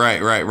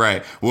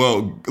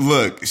 Well,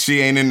 look,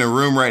 she ain't in the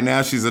room right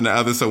now. She's in the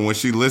other. So when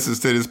she listens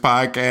to this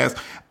podcast,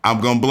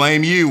 I'm going to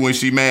blame you when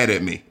she mad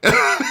at me.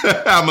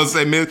 I'm going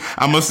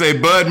to say,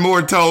 Bud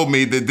Moore told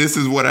me that this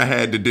is what I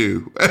had to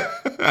do.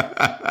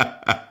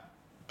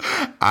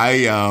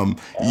 Okay, now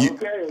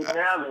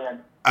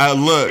then.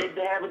 Look, You need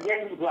to have a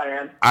game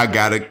plan. I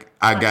got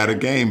a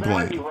game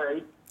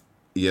plan.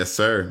 Yes,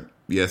 sir.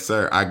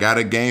 I got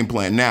a game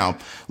plan. Now,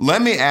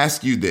 let me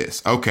ask you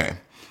this. Okay.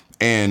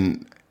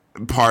 And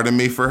pardon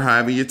me for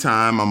having your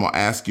time. I'm going to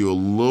ask you a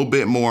little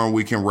bit more and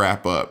we can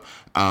wrap up.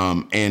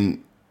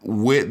 And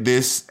with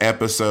this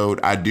episode,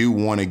 I do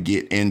want to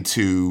get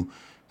into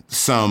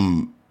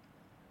some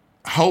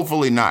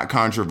hopefully not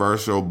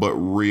controversial, but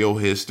real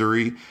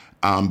history.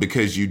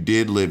 Because you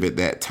did live at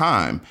that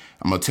time.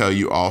 I'm going to tell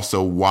you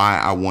also why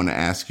I want to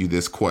ask you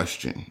this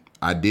question.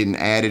 I didn't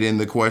add it in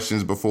the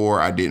questions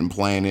before. I didn't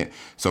plan it.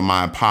 So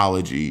my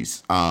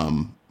apologies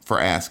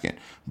for asking.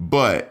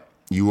 But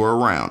you were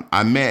around.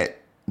 I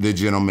met the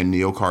gentleman,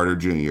 Neil Carter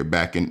Jr.,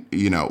 back in,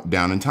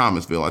 down in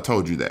Thomasville. I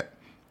told you that.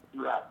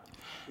 Right.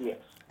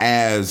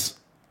 Yes.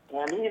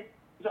 And he's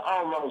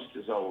almost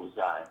as old as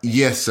I am.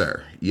 Yes,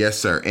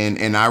 sir.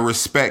 And I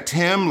respect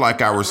him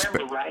like I respect.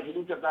 Remember, right?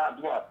 He's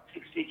about what?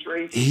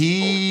 63?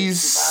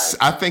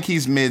 I think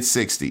he's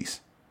mid-60s.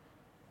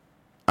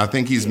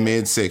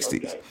 Mid-60s.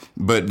 Okay.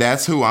 But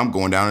that's who I'm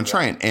going down and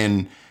train.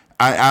 And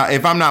I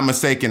if I'm not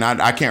mistaken,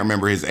 I can't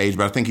remember his age,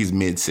 but I think he's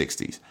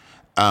mid-60s.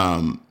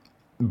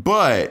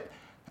 But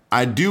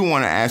I do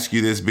want to ask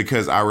you this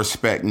because I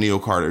respect Neil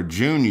Carter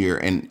Jr.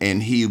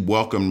 and he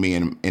welcomed me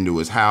into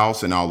his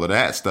house and all of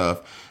that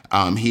stuff.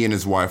 He and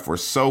his wife were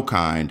so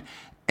kind,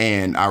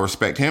 and I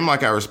respect him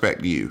like I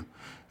respect you.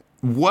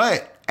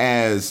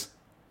 As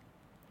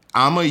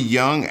I'm a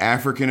young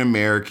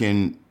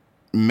African-American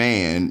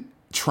man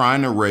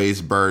trying to raise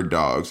bird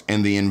dogs,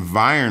 and the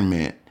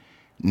environment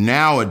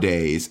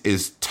nowadays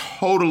is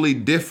totally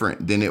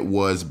different than it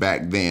was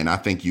back then. I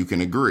think you can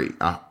agree,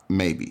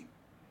 maybe.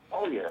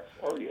 Oh, yeah.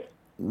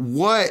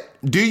 What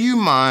do you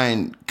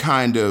mind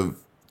kind of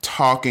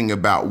talking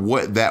about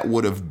what that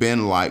would have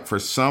been like for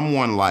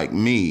someone like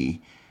me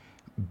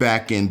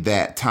back in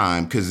that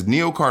time? Because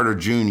Neil Carter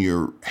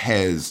Jr.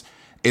 is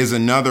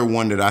another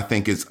one that I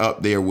think is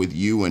up there with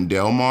you and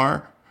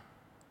Delmar.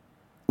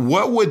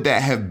 What would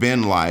that have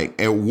been like,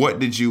 and what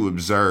did you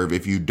observe,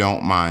 if you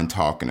don't mind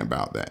talking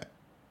about that?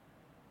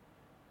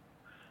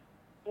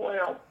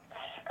 Well,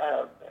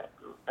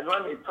 and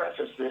let me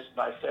preface this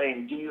by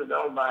saying, do you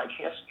know Mike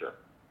Hester?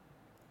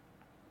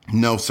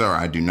 No, sir,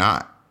 I do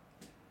not.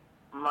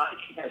 Mike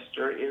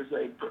Hester is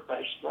a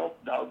professional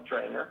dog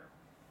trainer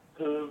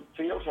who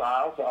field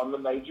trials on the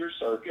major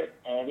circuit,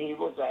 and he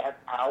was at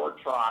our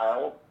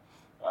trial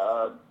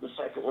the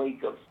second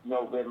week of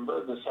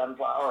November, the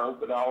Sunflower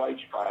Open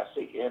All-Age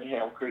Classic in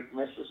Hell Creek,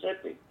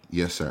 Mississippi.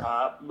 Yes, sir.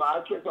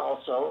 Mike is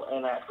also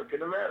an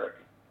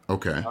African-American.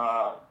 Okay.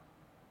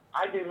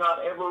 I do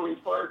not ever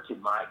refer to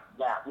Mike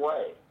that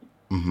way.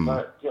 Mm-hmm.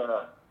 But,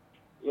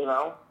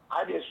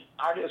 I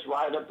just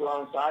ride up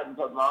alongside and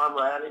put my arm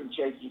around him and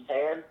shake his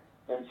hand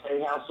and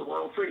say, how's the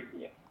world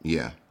treating you?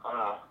 Yeah.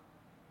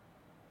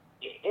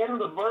 In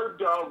the bird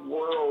dog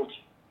world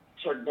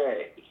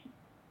today,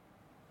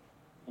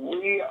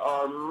 we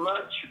are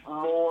much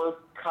more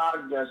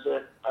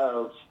cognizant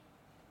of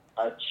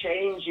a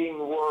changing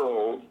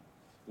world,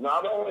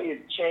 not only a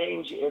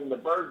change in the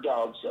bird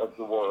dogs of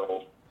the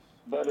world,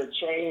 but a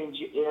change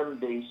in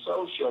the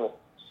social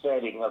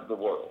setting of the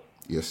world.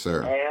 Yes,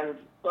 sir. And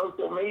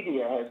social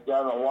media has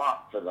done a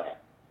lot for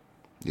that.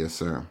 Yes,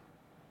 sir.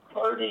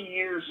 30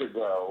 years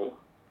ago,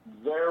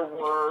 there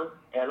were,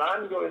 and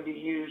I'm going to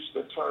use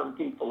the term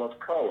people of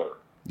color.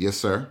 Yes,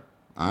 sir.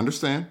 I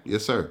understand.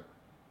 Yes, sir.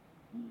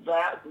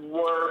 That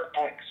were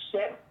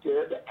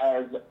accepted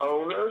as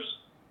owners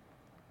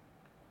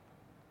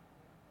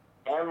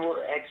and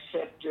were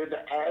accepted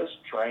as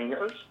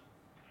trainers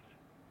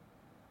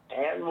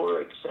and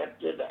were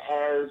accepted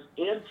as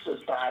in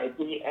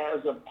society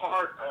as a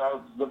part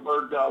of the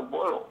bird dog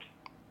world.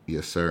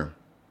 Yes, sir.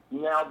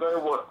 Now, there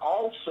were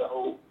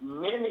also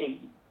many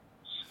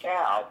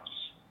scouts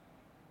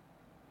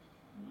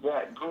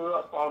that grew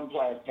up on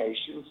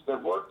plantations,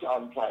 that worked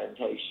on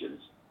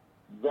plantations,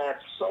 that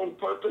sole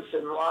purpose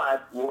in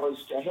life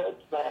was to help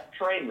that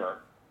trainer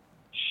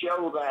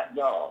show that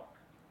dog.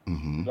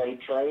 Mm-hmm. They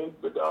trained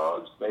the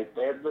dogs, they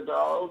fed the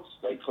dogs,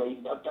 they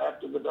cleaned up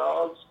after the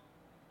dogs,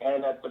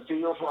 and at the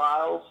field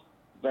trials,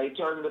 they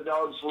turned the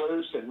dogs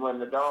loose, and when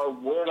the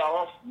dog went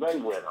off, they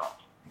went off.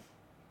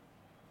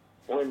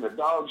 When the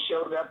dog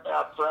showed up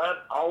out front,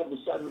 all of a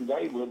sudden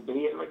they would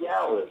be in the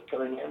gallery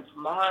coming in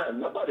from behind.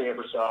 Nobody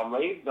ever saw them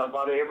leave.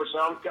 Nobody ever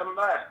saw them come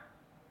back.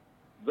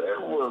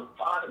 There were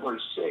 5 or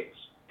 6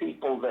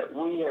 people that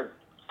we have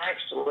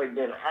actually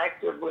been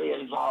actively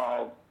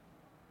involved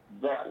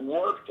that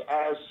worked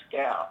as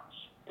scouts.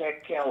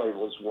 Peck Kelly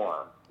was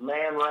one.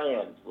 Man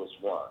Rand was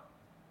one.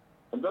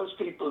 And those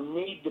people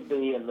need to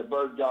be in the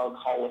Bird Dog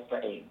Hall of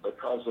Fame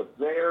because of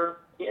their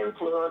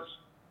influence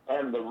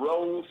and the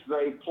roles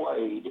they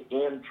played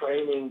in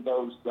training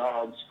those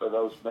dogs for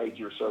those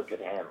major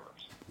circuit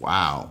handlers.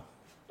 Wow.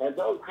 And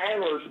those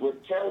handlers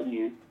would tell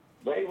you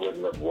they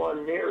wouldn't have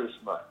won near as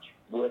much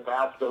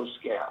without those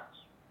scouts.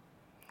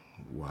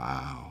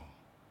 Wow.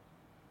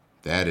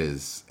 That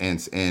is,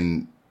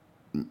 and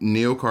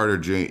Neil Carter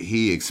Jr.,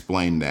 he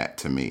explained that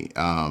to me.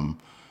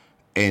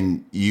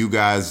 And you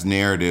guys'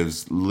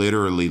 narratives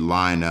literally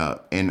line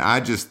up. And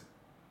I just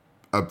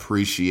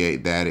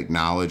appreciate that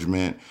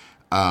acknowledgement.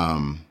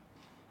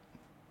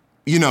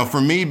 You know,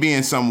 for me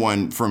being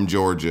someone from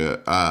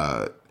Georgia,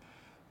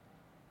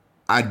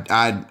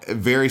 I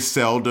very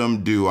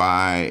seldom do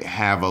I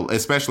have,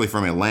 especially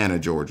from Atlanta,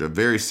 Georgia,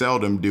 very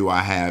seldom do I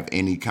have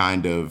any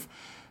kind of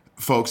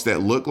folks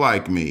that look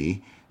like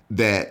me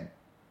that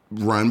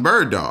run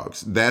bird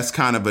dogs. That's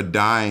kind of a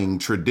dying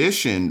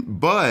tradition,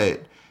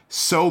 but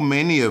so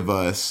many of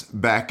us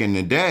back in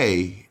the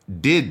day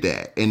did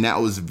that. And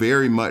that was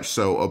very much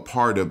so a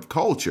part of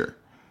culture.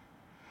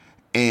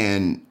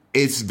 And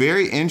it's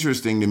very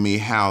interesting to me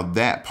how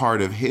that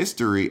part of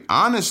history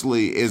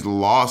honestly is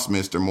lost,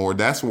 Mr. Moore.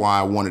 That's why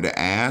I wanted to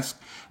ask.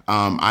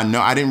 I know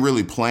I didn't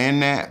really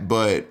plan that,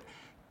 but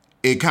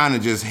it kind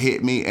of just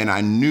hit me. And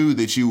I knew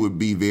that you would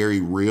be very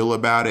real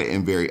about it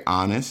and very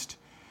honest.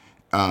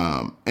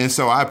 And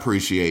so I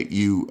appreciate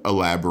you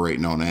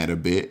elaborating on that a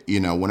bit. You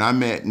know, when I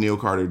met Neil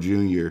Carter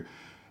Jr.,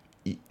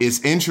 it's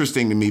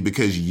interesting to me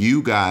because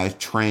you guys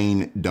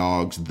train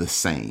dogs the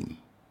same.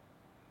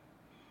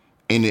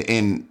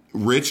 And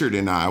Richard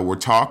and I were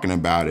talking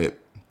about it.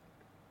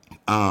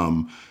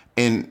 And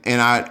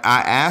I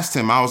asked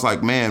him, I was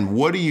like, man,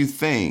 what do you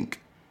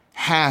think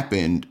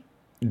happened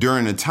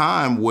during a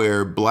time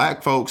where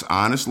black folks,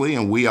 honestly,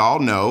 and we all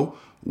know,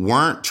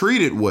 weren't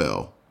treated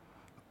well?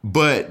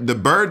 But the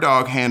bird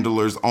dog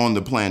handlers on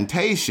the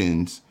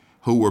plantations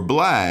who were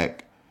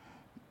black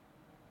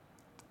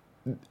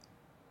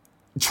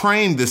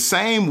trained the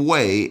same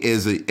way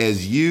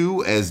as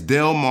you, as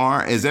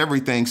Delmar, as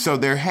everything. So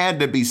there had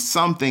to be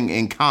something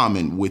in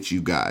common with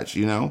you guys,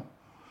 you know?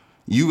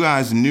 You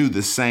guys knew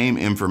the same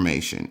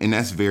information, and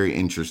that's very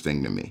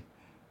interesting to me.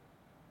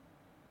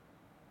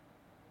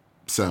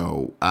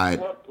 So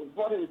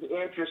What is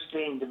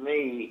interesting to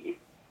me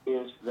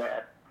is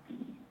that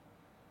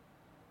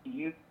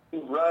you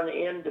run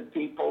into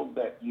people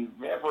that you've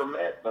never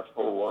met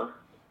before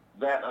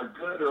that are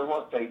good at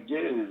what they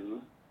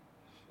do,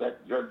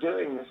 that they're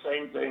doing the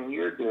same thing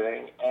you're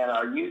doing and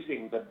are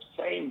using the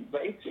same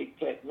basic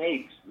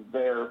techniques.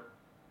 Their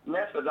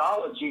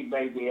methodology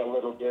may be a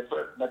little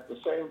different, but the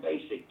same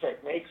basic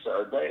techniques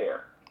are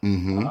there.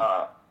 Mm-hmm.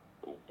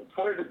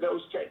 Where did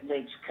those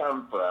techniques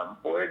come from?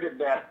 Where did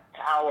that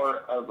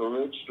power of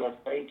original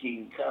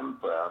thinking come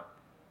from?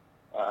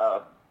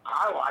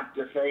 I like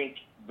to think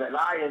that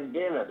I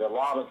invented a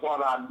lot of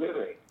what I'm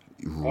doing.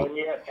 Mm-hmm. And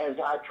yet, as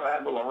I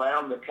travel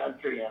around the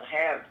country and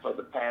have for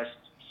the past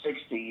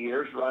 60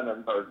 years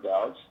running bird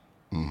dogs,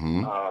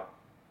 mm-hmm. I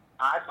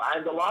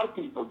find a lot of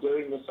people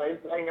doing the same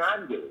thing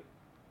I'm doing.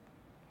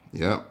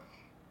 Yep.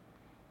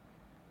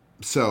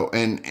 So,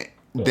 and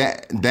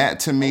that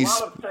to me, a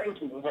lot of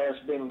thinking has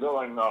been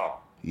going on.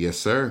 Yes,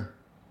 sir.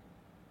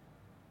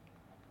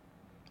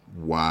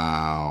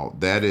 Wow.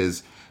 That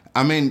is,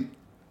 I mean,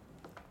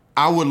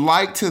 I would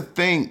like to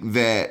think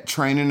that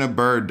training a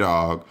bird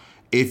dog,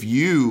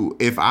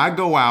 if I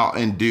go out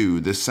and do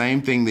the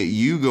same thing that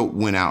you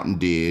went out and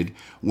did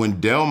when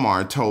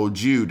Delmar told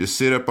you to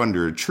sit up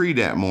under a tree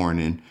that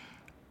morning,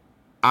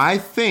 I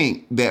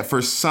think that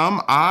for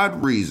some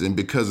odd reason,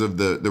 because of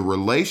the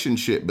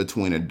relationship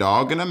between a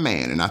dog and a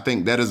man, and I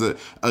think that is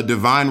a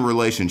divine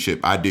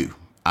relationship. I do.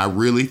 I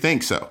really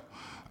think so.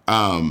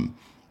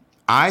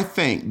 I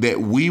think that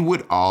we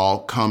would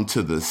all come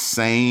to the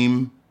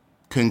same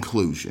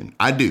conclusion.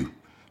 I do.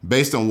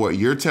 Based on what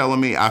you're telling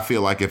me, I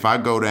feel like if I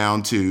go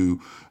down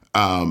to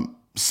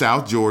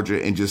South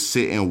Georgia and just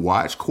sit and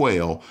watch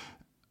quail,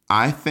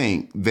 I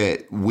think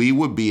that we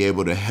would be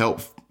able to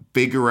help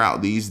figure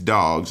out these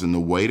dogs and the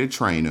way to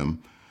train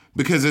them,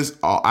 because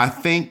I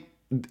think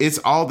it's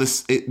all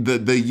this.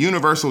 The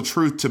universal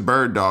truth to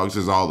bird dogs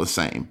is all the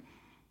same.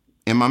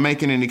 Am I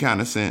making any kind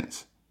of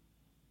sense?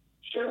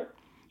 Sure.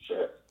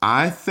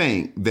 I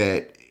think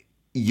that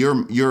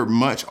you're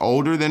much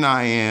older than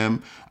I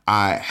am.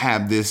 I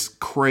have this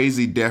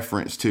crazy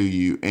deference to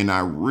you, and I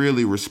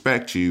really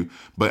respect you.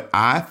 But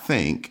I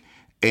think,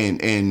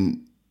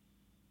 and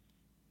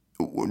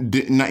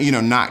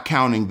not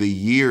counting the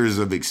years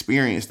of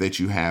experience that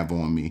you have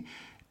on me,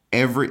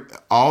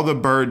 all the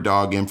bird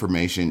dog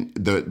information,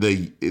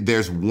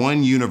 there's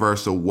one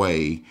universal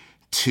way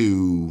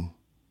to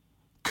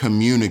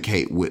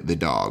communicate with the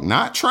dog,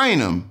 not train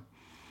them.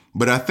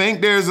 But I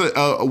think there's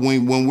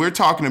when we're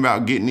talking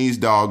about getting these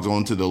dogs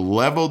onto the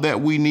level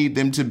that we need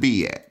them to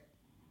be at,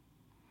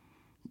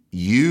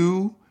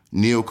 you,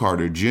 Neil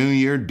Carter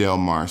Jr.,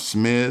 Delmar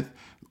Smith,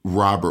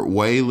 Robert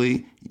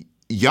Whaley,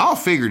 y'all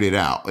figured it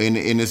out. And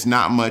it's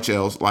not much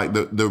else. Like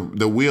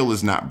the wheel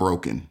is not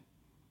broken.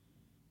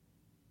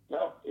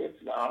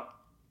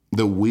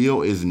 The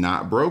wheel is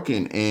not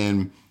broken.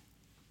 And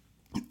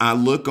I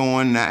look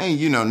on now,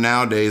 and,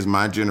 nowadays,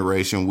 my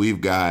generation, we've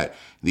got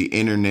the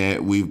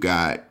internet, we've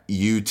got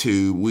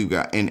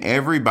YouTube, and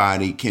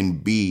everybody can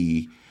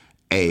be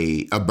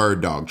a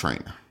bird dog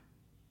trainer.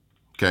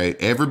 Okay.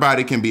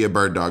 Everybody can be a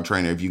bird dog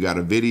trainer. If you got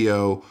a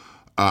video,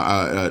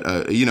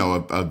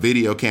 a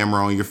video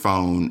camera on your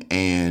phone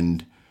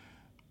and,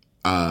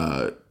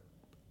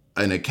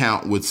 an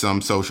account with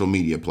some social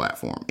media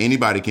platform,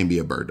 anybody can be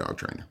a bird dog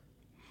trainer.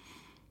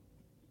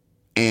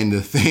 And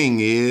the thing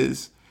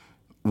is,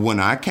 when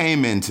I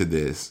came into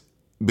this,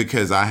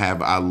 because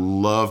I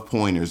love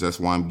pointers. That's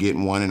why I'm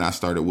getting one. And I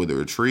started with a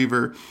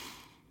retriever.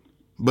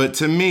 But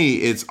to me,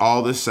 it's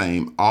all the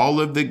same. All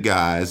of the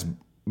guys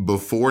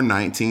before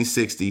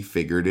 1960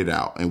 figured it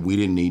out, and we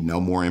didn't need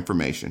no more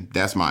information.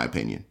 That's my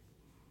opinion.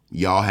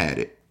 Y'all had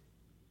it.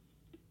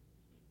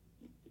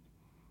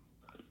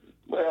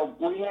 Well,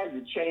 we had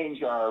to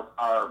change our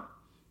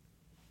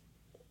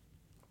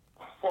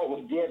what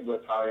we did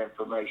with our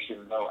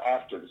information, though,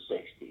 after the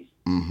 60s.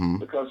 Mm-hmm.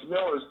 Because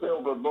Miller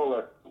Silver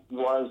Bullet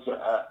was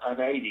an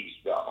 80s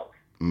dog.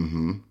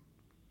 Mm-hmm.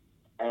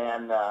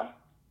 And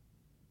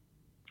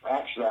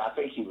actually, I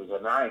think he was a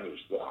 90s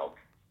dog.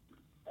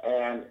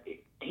 And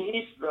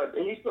he's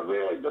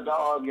really the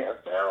dog.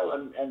 Farrell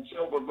and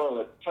Silver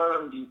Bullet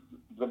turned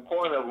the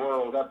pointer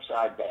world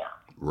upside down.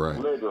 Right.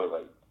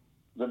 Literally.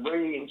 The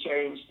breeding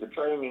changed, the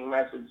training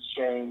methods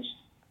changed.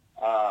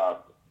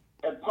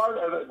 And part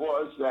of it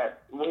was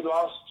that we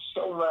lost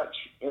so much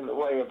in the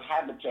way of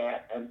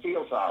habitat and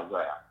field file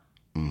ground.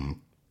 Mm-hmm.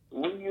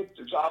 We used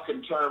to talk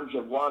in terms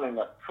of wanting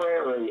a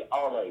prairie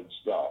all-age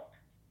dog.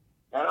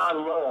 And I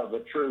love a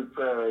true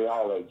prairie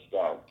all-age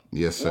dog.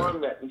 Yes, sir.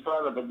 One that in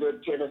front of a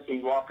good Tennessee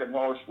walking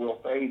horse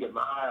will fade a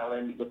mile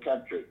into the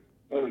country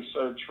and we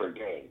search for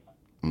game.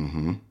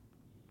 Mm-hmm.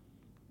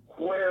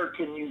 Where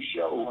can you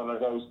show one of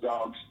those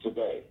dogs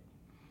today?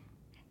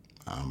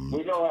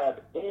 We don't have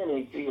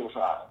any field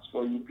files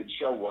where you could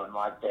show one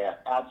like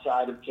that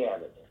outside of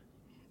Canada.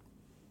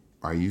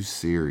 Are you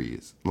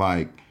serious?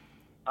 Like,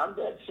 I'm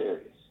dead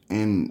serious.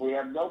 And we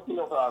have no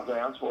field file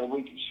grounds where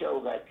we can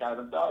show that kind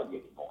of dog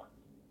anymore.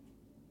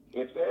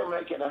 If they're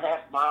making a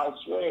half-mile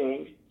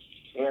swing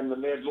in the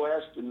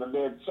Midwest and the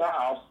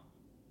Mid-South,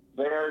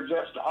 they're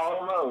just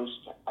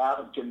almost out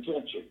of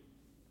contention.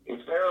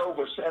 If they're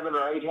over 700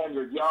 or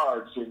 800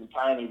 yards in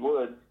piney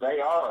wood, they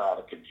are out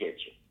of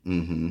contention.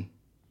 Mm-hmm.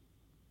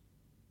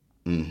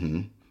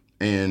 Mm-hmm.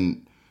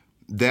 And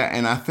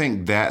I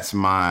think that's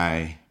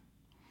my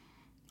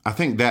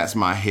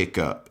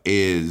hiccup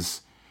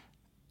is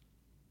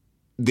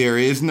there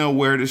is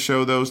nowhere to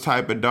show those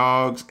type of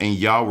dogs, and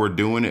y'all were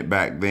doing it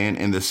back then,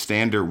 and the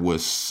standard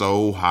was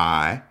so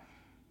high.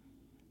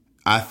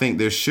 I think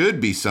there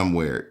should be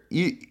somewhere.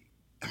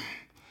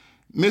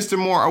 Mr.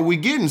 Moore, are we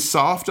getting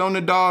soft on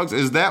the dogs?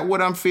 Is that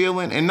what I'm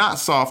feeling? And not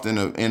soft in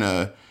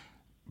a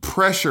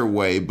pressure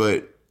way,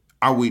 but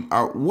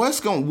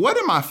what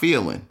am I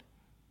feeling?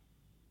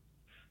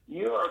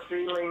 You are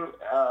feeling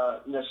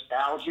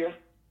nostalgia.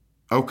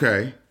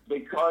 Okay.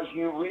 Because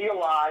you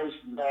realize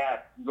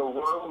that the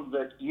world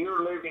that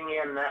you're living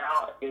in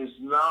now is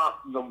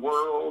not the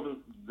world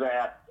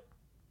that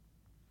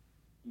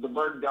the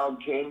bird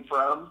dog came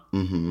from.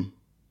 Mm-hmm.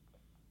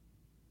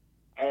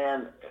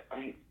 And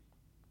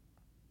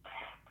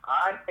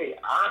I'm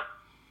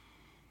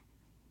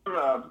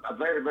a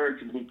very, very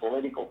to be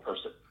political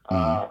person.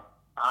 Mm-hmm.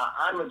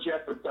 I'm a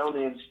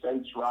Jeffersonian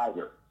states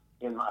rider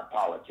in my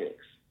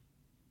politics.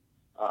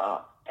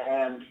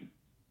 And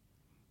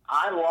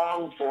I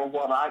long for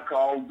what I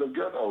call the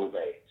good old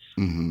days.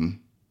 Mm-hmm.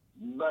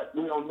 But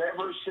we'll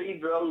never see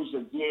those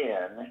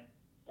again,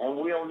 and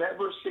we'll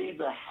never see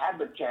the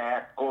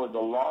habitat or the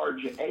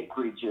large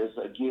acreages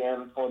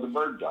again for the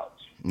bird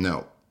dogs.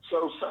 No.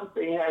 So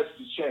something has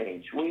to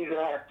change. We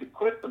either have to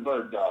quit the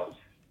bird dogs,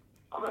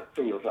 I'm a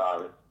field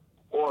dog,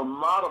 or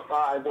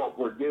modify what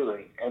we're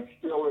doing and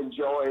still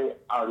enjoy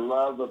our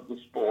love of the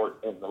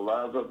sport and the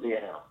love of the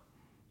animal.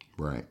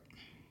 Right.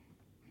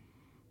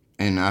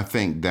 And I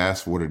think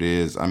that's what it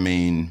is. I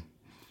mean,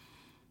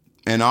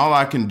 and all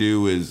I can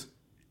do is,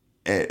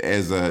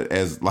 as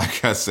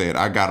like I said,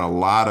 I got a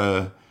lot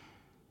of,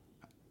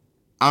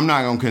 I'm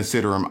not going to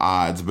consider them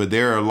odds, but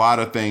there are a lot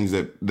of things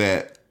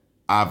that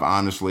I've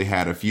honestly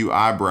had a few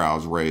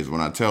eyebrows raised when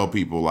I tell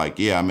people like,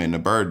 yeah, I'm into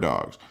bird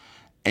dogs.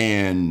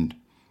 And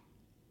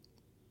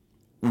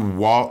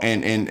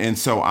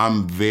so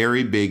I'm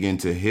very big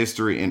into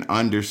history and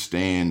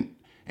understanding,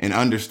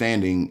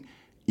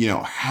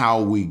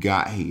 how we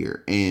got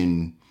here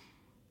and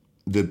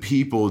the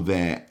people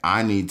that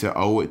I need to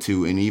owe it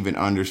to, and even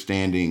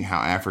understanding how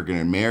African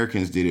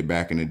Americans did it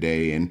back in the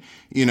day. And,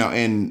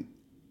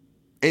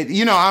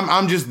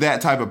 I'm just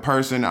that type of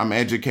person. I'm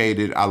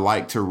educated. I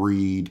like to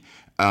read.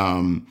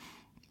 And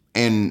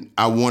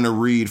I want to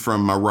read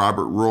from my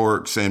Robert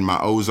Rourke's and my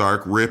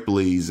Ozark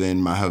Ripley's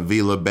and my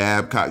Havila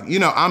Babcock.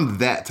 I'm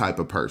that type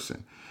of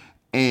person.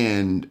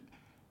 And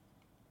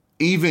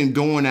even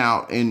going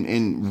out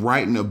and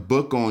writing a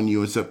book on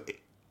you and stuff,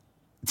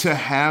 to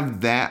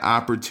have that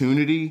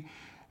opportunity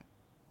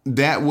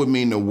that would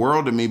mean the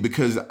world to me,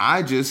 because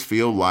I just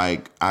feel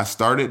like I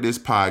started this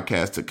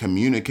podcast to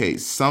communicate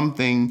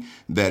something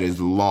that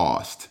is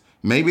lost.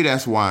 Maybe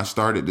that's why I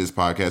started this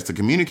podcast, to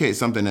communicate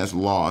something that's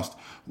lost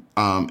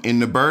in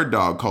the bird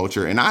dog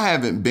culture. And I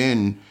haven't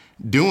been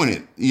doing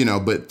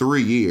it, but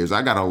 3 years.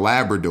 I got a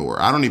Labrador.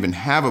 I don't even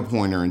have a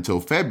pointer until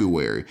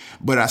February,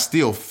 but I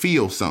still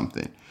feel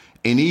something.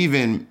 And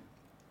even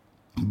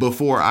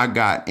before I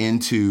got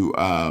into,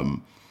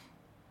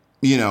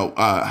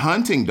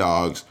 hunting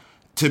dogs,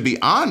 to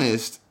be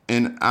honest,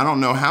 and I don't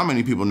know how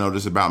many people know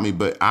this about me,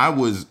 but I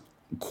was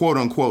quote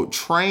unquote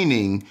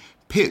training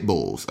pit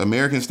bulls,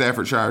 American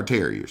Staffordshire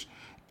Terriers.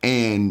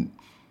 And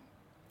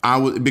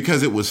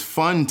because it was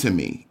fun to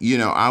me.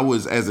 I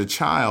was, as a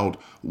child,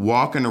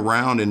 walking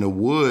around in the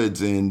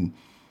woods and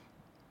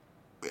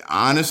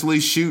honestly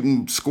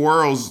shooting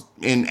squirrels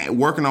and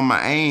working on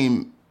my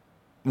aim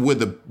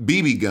with a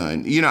BB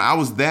gun. I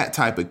was that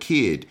type of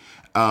kid.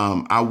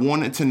 I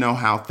wanted to know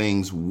how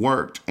things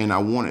worked, and I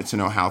wanted to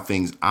know how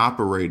things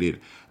operated.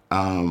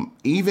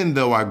 Even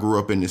though I grew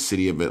up in the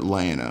city of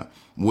Atlanta,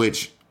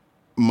 which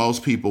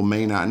most people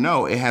may not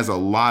know, it has a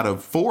lot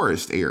of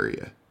forest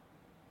area.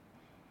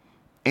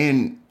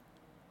 And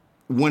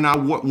when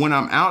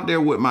I'm out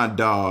there with my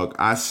dog,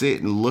 I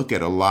sit and look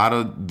at a lot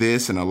of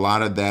this and a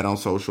lot of that on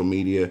social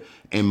media,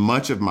 and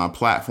much of my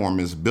platform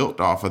is built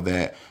off of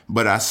that.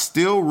 But I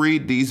still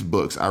read these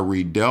books. I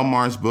read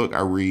Delmar's book.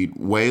 I read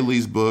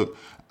Whaley's book.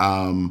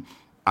 I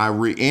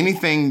read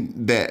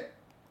anything that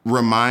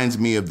reminds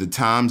me of the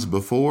times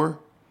before.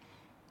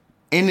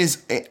 And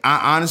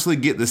I honestly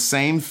get the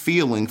same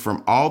feeling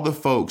from all the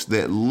folks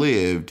that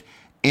lived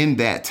in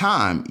that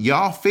time.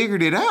 Y'all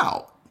figured it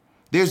out.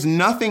 There's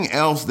nothing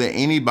else that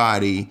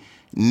anybody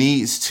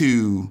needs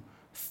to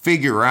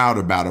figure out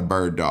about a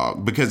bird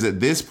dog, because at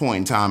this point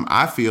in time,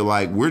 I feel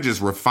like we're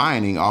just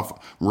refining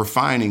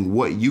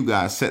what you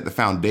guys set the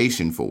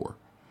foundation for.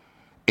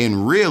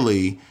 And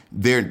really,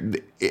 and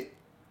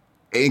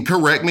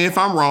correct me if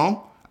I'm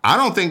wrong, I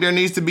don't think there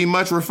needs to be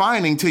much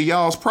refining to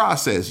y'all's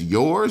process,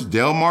 yours,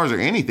 Delmar's, or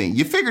anything.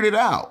 You figured it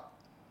out.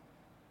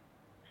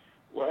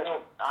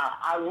 Well,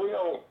 I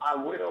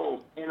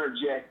will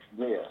interject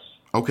this.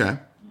 Okay.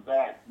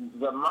 That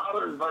the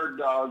modern bird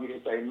dog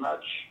is a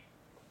much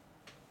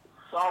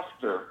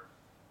softer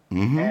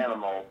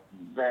animal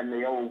than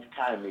the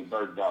old-timey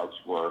bird dogs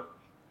were.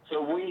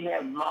 So we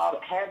have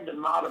had to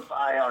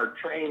modify our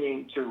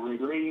training to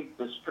relieve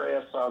the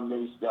stress on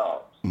these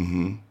dogs.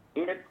 Mm-hmm.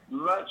 It's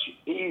much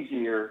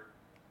easier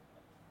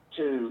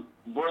to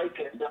break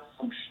a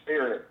dog's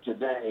spirit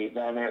today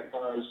than it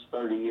was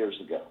 30 years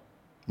ago.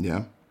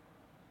 Yeah.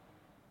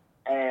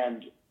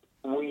 And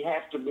we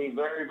have to be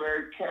very,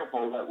 very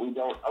careful that we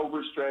don't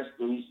overstress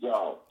these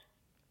dogs.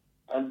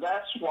 And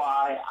that's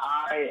why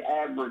I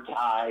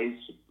advertise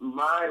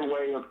my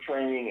way of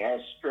training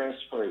as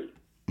stress-free.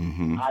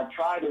 Mm-hmm. I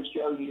try to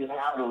show you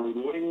how to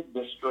relieve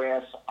the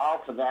stress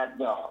off of that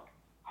dog,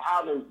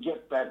 how to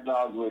get that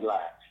dog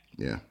relaxed.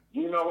 Yeah.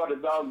 Do you know what a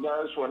dog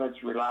does when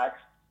it's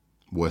relaxed?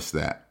 What's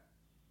that?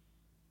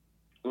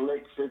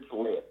 Licks its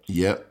lips.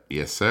 Yep.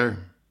 Yes, sir.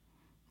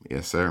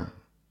 Yes, sir.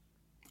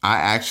 When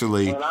I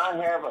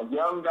have a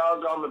young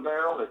dog on the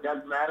barrel, it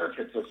doesn't matter if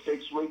it's a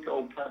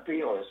 6-week-old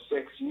puppy or a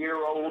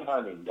 6-year-old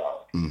hunting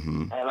dog.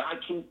 Mm-hmm. And I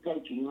keep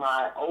taking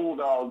my old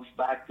dogs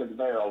back to the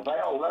barrel.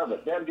 They'll love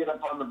it. They'll get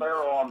up on the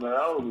barrel on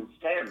their own and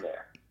stand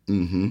there.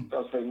 Mm-hmm.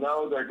 Because they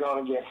know they're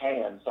going to get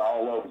hands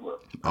all over.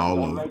 I'm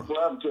going to make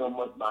love to them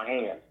with my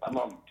hands. I'm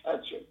going to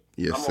touch them.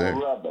 Yes, sir. I'm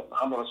going to rub them.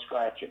 I'm going to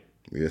scratch them.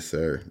 Yes,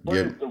 sir.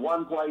 Where's the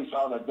one place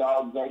on a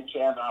dog they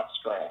cannot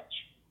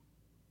scratch?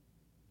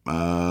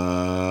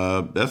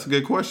 That's a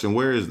good question.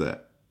 Where is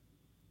that?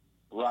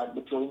 Right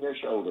between their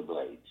shoulder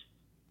blades.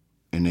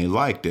 And they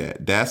like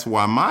that. That's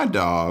why my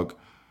dog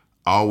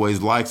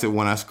always likes it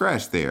when I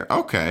scratch there.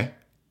 Okay.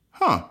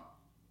 Huh.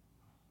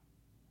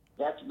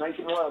 That's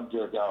making love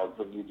to a dog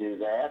when you do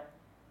that.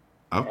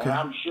 Okay. And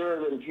I'm sure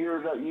that if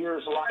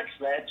yours likes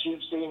that,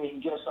 you've seen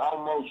him just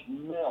almost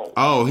melt.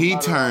 Oh, he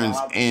turns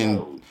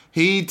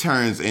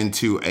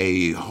into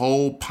a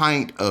whole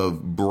pint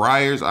of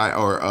Breyers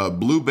or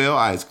Bluebell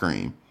ice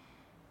cream.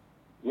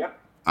 Yep.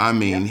 I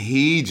mean,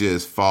 he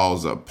just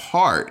falls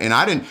apart. And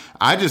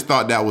I just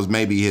thought that was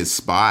maybe his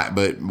spot,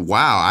 but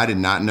wow, I did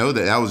not know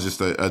that was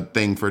just a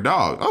thing for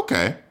dogs.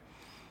 Okay.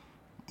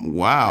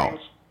 Wow. And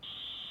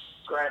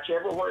scratch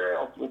everywhere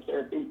else with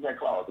their feet and their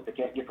claws, but they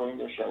can't get between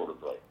their shoulder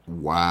blades.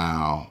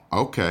 Wow.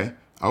 Okay.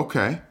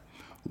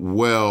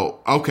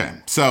 Well, okay.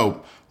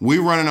 So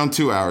we're running on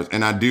 2 hours,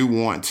 and I do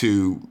want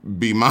to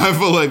be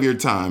mindful of your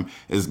time.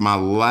 Is my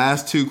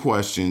last 2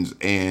 questions,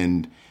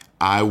 and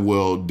I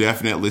will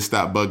definitely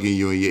stop bugging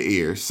you in your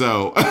ear.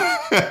 So,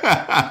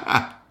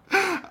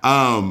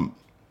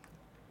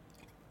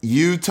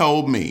 you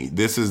told me,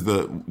 this is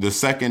the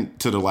second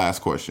to the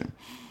last question.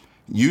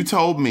 You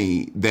told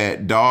me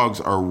that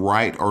dogs are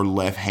right or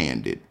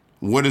left-handed.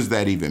 What does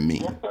that even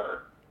mean? Yes,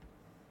 sir.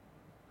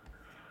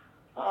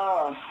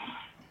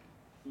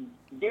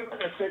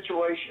 Given a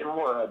situation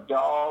where a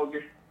dog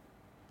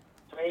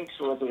thinks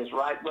with his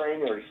right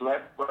brain or his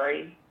left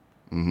brain?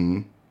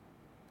 Mm-hmm.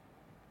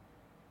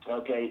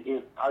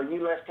 Okay. Are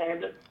you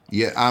left-handed?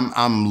 Yeah,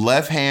 I'm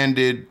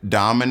left-handed,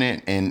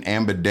 dominant, and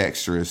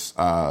ambidextrous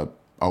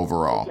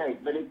overall. Okay,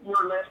 but if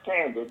you're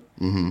left-handed,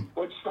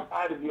 which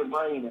side of your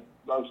brain is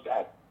most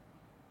active?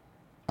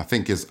 I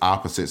think it's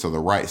opposite, so the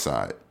right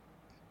side.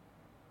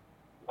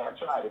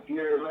 That's right. If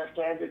you're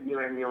left-handed,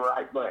 you're in your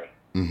right brain.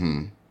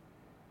 Mm-hmm.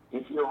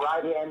 If you're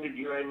right-handed,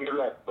 you're in your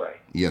left brain.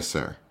 Yes,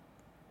 sir.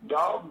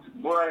 Dogs'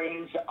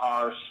 brains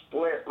are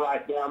split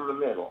right down the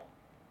middle.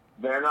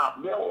 They're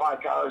not built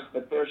like ours,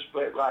 but they're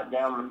split right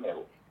down the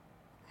middle.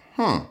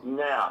 Huh.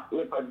 Now,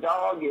 if a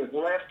dog is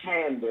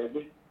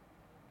left-handed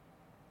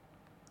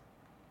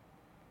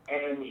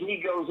and he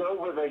goes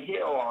over the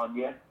hill on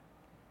you,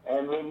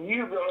 and when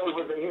you go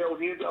over the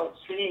hill, you don't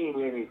see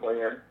him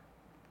anywhere,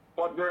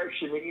 what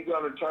direction are you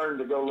going to turn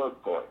to go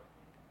look for him?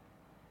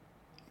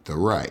 The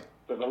right.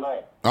 To the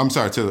left. I'm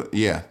sorry,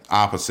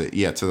 opposite.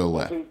 Yeah, to the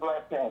left. He's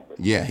left-handed.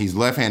 Yeah, he's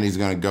left-handed. He's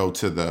going to go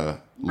to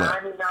the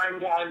left. 99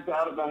 times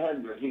out of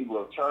 100, he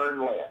will turn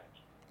left.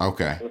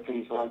 Okay. If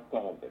he's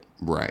left-handed.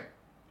 Right.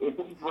 If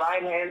he's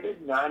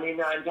right-handed,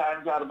 99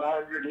 times out of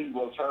 100, he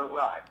will turn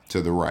right.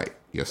 To the right.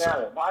 Yes, now,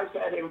 sir. why is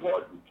that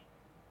important?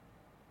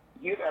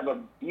 You have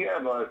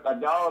a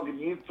dog and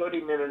you put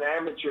him in an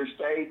amateur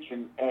stage,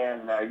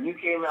 and you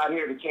came out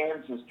here to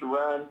Kansas to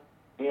run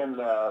in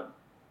the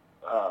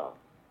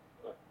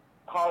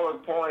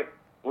Holland Point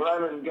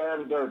Run and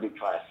Gun Derby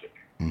Classic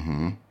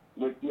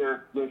with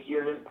your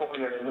new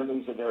pointer, and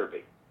he's a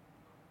derby.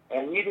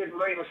 And you didn't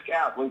bring a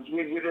scout with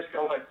you. You're just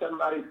going to let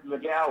somebody from the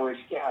gallery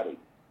scout him.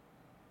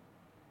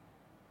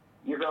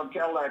 You're going to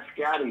tell that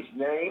scout his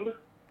name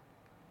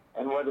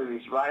and whether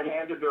he's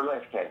right-handed or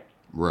left-handed.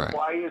 Right.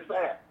 Why is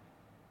that?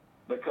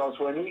 Because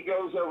when he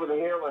goes over the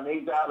hill and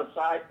he's out of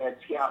sight, that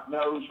scout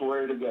knows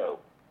where to go.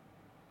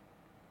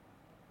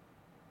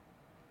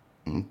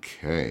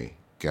 Okay,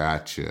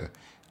 gotcha.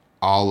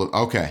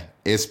 Okay,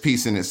 it's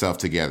piecing itself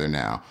together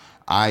now.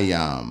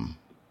 Now,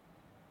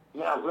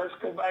 let's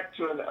go back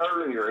to an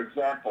earlier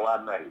example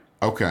I made.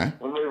 Okay.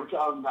 When we were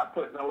talking about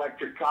putting an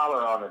electric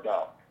collar on a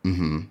dog.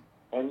 Mm-hmm.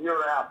 And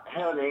you're out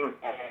hunting,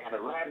 and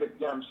a rabbit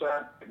jumps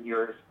up, and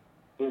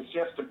it's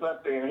just a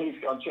puppy, and he's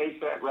going to chase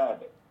that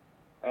rabbit.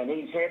 And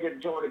he's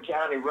headed toward a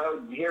county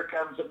road, and here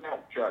comes a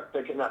milk truck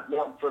picking up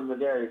milk from the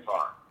dairy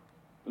farm.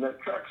 And the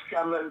truck's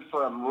coming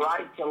from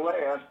right to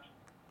left,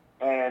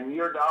 and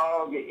your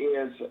dog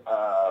is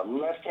a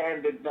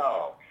left-handed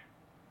dog.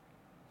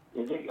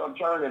 Is he going to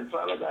turn in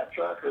front of that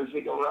truck, or is he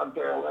going to run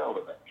parallel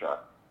to that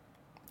truck?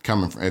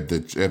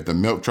 If the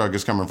milk truck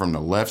is coming from the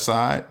left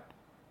side?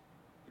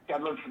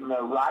 Coming from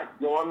the right,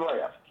 going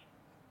left.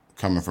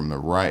 Coming from the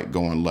right,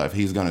 going left.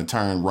 He's going to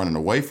turn running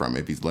away from it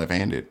if he's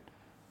left-handed.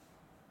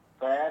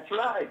 That's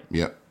right.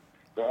 Yep.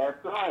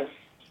 That's right.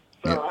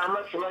 So yep. How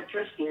much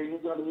electricity are you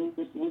going to use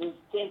to get his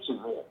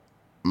attention with?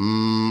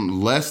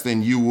 Less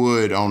than you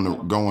would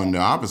going the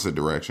opposite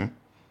direction.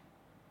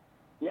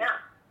 Yeah.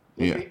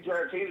 If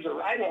he was a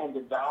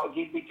right-handed dog,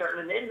 he'd be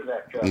turning into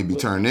that truck. He'd be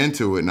turning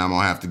into it, and I'm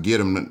going to have to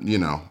get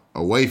him,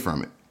 away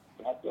from it.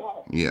 That's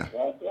right. Yeah.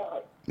 That's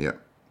right. Yeah.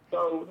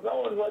 So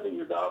knowing whether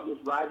your dog is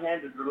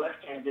right-handed or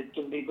left-handed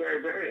can be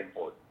very, very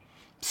important.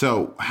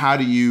 So how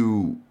do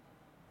you,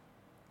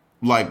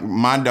 like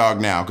my dog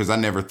now, because I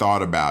never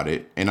thought about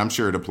it, and I'm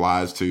sure it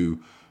applies to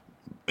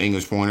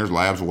English pointers,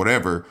 labs,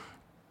 whatever.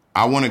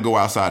 I want to go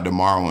outside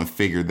tomorrow and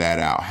figure that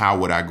out. How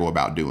would I go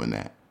about doing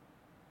that?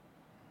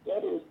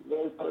 That is the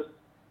very first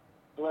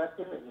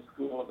lesson in the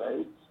School of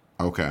Aids.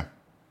 Okay.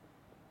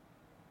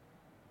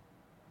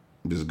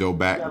 Just go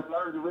back. You got to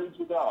learn to read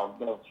your dog,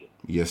 don't you?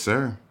 Yes,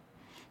 sir.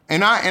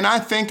 And I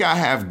think I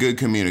have good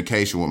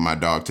communication with my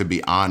dog, to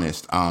be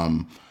honest.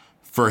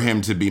 For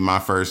him to be my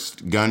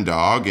first gun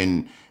dog,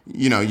 and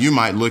you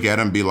might look at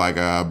him and be like,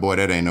 boy,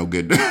 that ain't no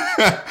good.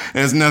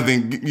 There's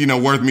nothing,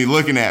 worth me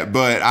looking at.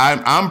 But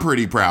I'm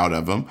pretty proud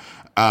of him.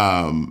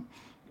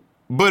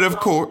 But of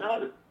course,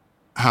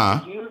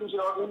 you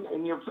enjoy them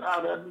and you're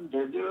proud of them.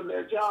 They're doing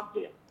their job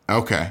then.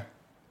 Okay.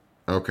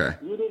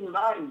 You didn't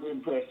mind to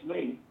impress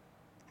me.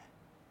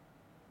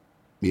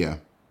 Yeah.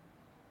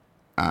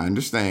 I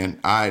understand.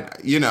 I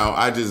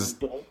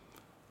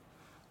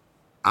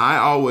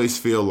always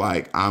feel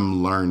like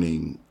I'm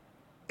learning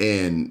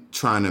and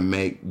trying to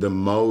make the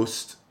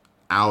most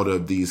out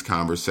of these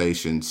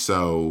conversations.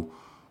 So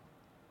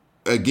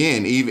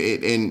again,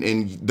 even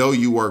and though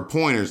you work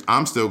pointers,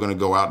 I'm still going to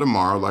go out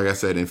tomorrow, like I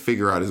said, and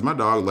figure out, is my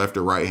dog left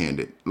or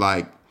right-handed?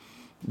 Like,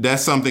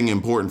 that's something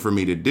important for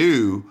me to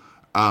do.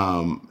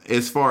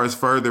 As far as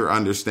further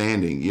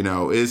understanding,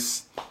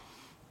 it's,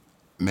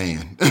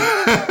 man,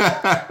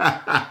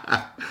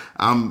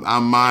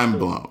 I'm mind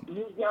blown.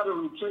 You've got a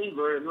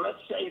retriever, and let's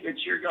say that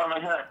you're going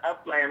to hunt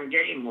upland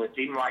game with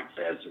him like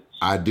pheasants.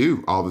 I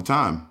do all the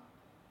time.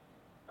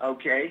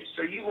 Okay,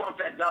 so you want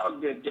that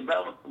dog to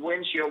develop a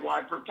windshield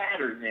wiper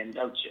pattern then,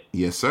 don't you?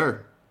 Yes,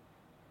 sir.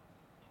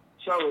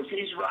 So if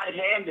he's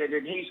right-handed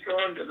and he's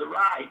going to the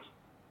right,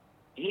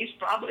 he's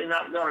probably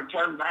not going to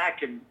turn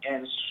back and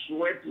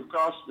sweep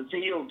across the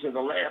field to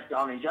the left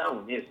on his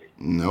own, is he?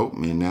 Nope,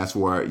 and that's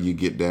where you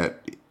get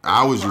that. You're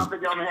probably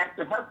going to have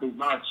to help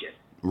him, aren't you?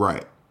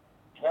 Right.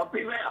 Help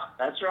him out.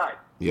 That's right.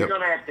 Yep. You're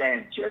going to have to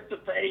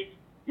anticipate.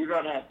 You're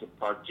going to have to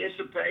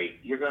participate.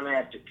 You're going to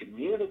have to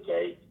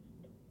communicate.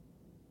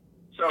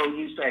 So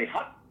you say,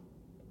 "Hup,"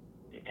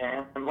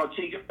 and what's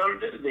he going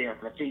to do then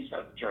if he's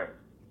untrained?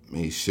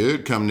 He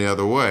should come the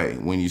other way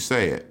when you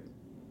say it.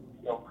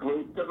 He'll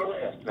cleave to the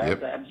left.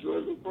 That's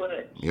absolutely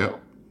correct. Yep.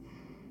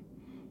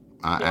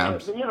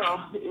 So,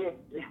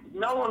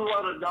 knowing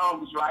what a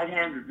dog's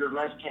right-handed or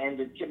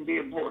left-handed can be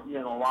important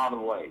in a lot of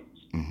ways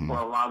for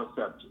a lot of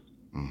subjects.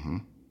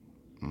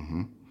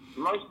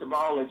 Most of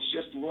all, it's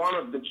just one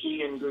of the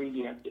key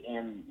ingredients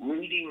in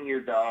reading your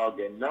dog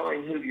and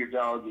knowing who your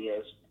dog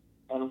is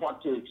and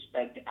what to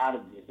expect out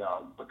of your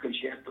dog, because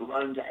you have to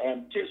learn to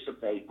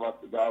anticipate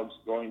what the dog's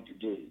going to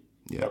do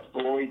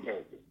before he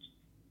does it.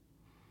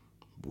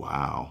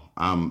 Wow.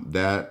 I'm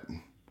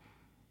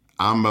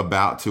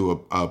about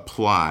to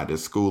apply the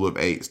School of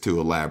Eights to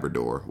a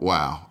Labrador.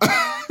 Wow.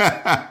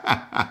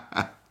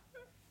 I'm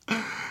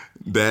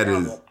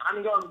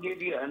going to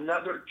give you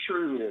another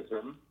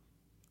truism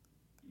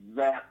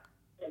that,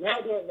 and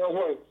I don't know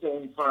where it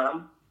came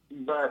from,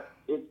 but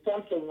it's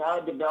something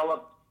I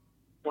developed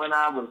when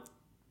I was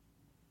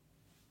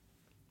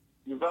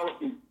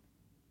developing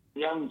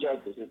young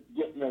judges. It's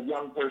getting a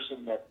young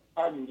person that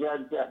hadn't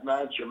judged that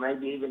much, or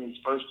maybe even his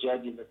first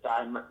judging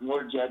assignment, and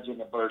we're judging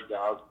a bird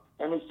dog.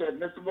 And he said,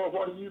 "Mr. Moore,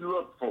 what do you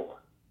look for?"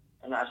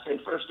 And I say,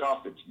 "First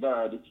off, it's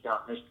Bud. It's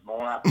not Mr.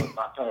 Moore. I put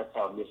my pants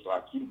on just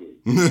like you do."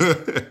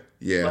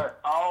 Yeah. But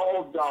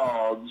all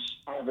dogs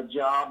have a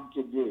job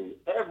to do.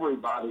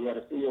 Everybody at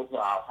a field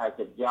trial has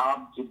a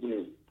job to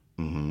do.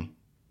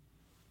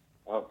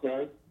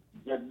 Okay?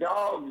 The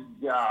dog's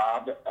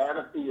job at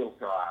a field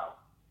trial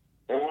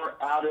or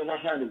out in a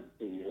hunting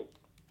field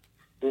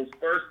is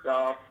first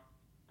off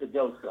to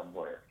go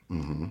somewhere.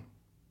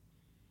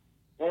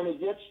 When he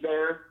gets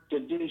there, to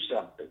do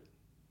something.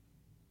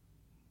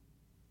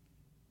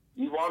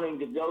 You want him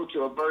to go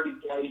to a birdie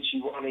place,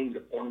 you want him to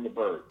point a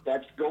bird.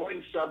 That's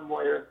going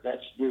somewhere,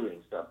 that's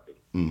doing something.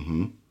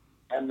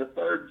 And the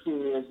third key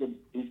is that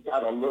he's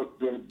got to look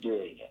good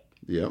doing it.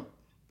 Yep.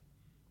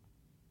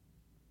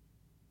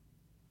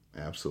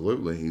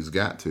 Absolutely. He's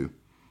got to.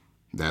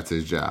 That's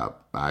his job.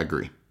 I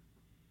agree.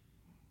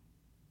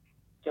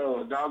 So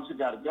a dog's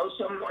got to go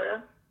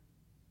somewhere.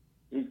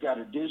 He's got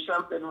to do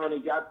something when he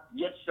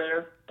gets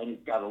there, and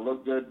he's got to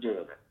look good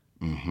doing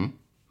it.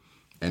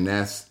 And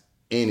that's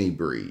any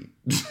breed.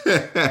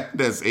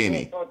 That's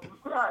any. That's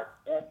right.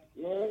 That's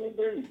any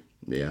breed.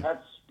 Yeah.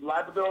 That's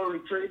Labrador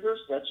Retrievers.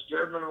 That's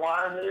German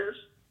Wirehairs.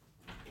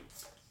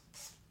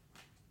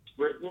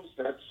 Britons.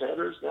 That's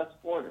Setters. That's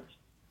Pointers.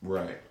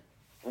 Right.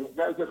 And it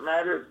doesn't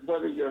matter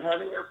whether you're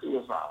hunting or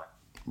field filing.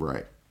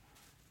 Right.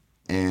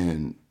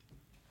 And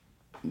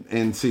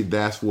see,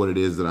 that's what it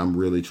is that I'm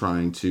really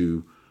trying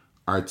to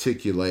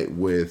articulate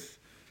with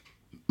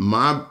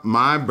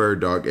my bird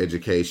dog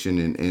education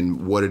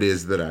and what it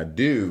is that I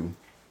do,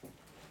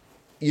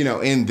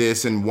 in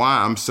this, and why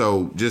I'm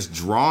so just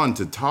drawn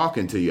to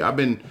talking to you.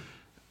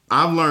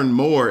 I've learned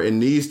more in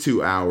these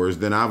 2 hours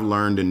than I've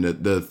learned in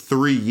the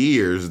 3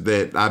 years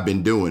that I've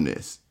been doing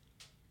this.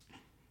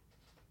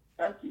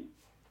 Thank you.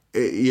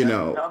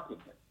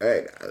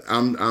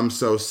 I'm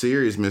so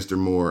serious, Mr.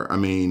 Moore. I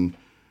mean,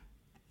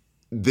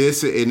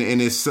 this,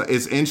 and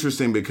it's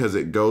interesting because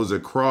it goes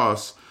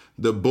across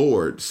the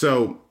board.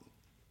 So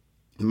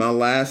my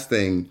last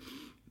thing,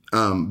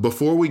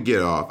 before we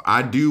get off,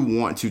 I do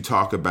want to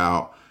talk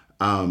about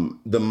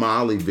the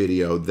Molly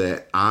video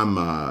that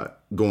I'm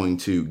going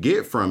to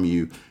get from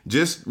you.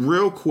 Just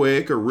real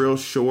quick or real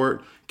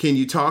short, can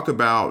you talk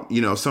about,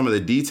 some of the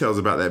details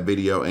about that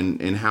video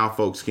and how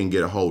folks can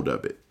get a hold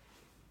of it?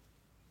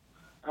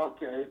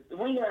 Okay.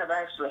 We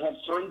actually have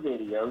 3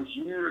 videos.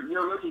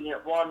 You're looking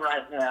at one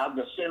right now,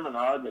 the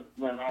seminar that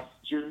went off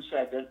June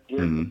 2nd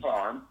here at the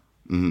farm.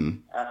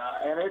 And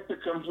it's a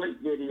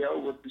complete video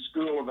with the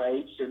School of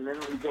Eights, and then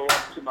we go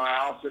up to my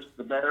office,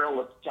 the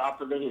barrel at the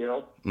top of the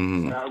hill,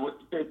 with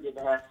the pigeon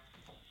hat.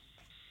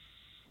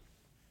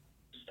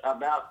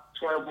 About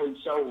 12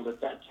 weeks old at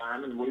that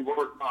time, and we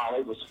worked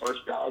Molly, was the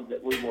first dog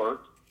that we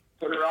worked.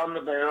 Put her on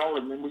the barrel,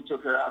 and then we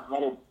took her out and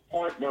let her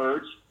point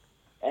birds.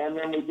 And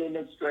then we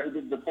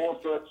demonstrated the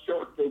 4-foot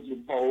short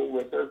pigeon pole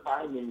with her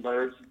finding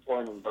birds and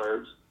pointing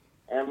birds.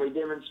 And we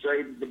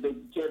demonstrated the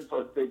big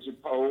 10-foot pigeon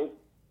pole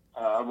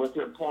with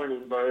her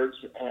pointing birds.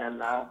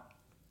 And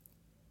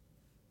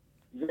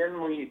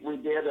then we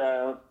did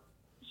a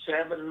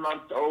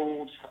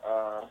 7-month-old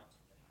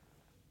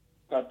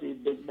puppy,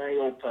 big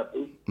male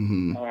puppy,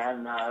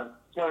 and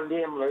turned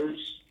him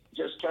loose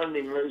out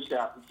in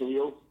the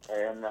field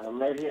and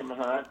let him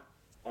hunt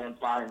and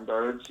find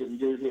birds and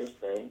do his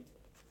thing.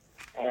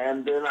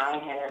 And then I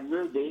had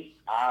Ruby,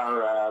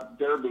 our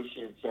Derby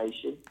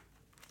sensation,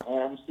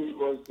 and she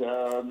was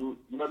a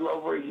little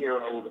over a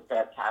year old at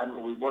that time,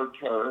 and we worked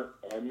her.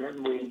 And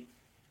then we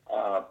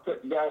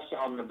put Gus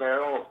on the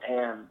barrel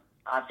and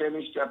I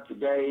finished up the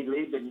day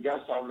leaving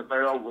Gus on the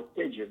barrel with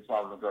pigeons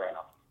on the ground.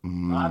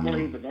 I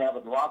believe in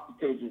having lots of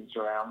pigeons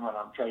around when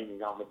I'm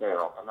training on the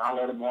barrel, and I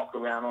let them walk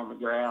around on the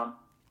ground.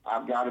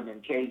 I've got them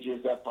in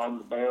cages up on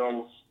the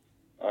barrels,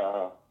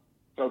 so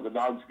the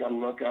dog's got to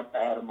look up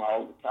at them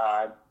all the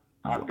time.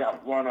 I've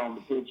got one on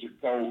the pigeon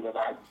pole that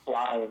I can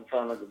fly in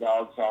front of the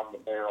dogs on the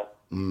barrel.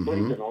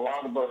 Leaving a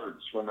lot of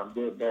birds when I'm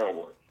doing barrel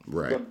work.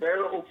 Right. The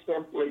barrel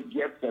simply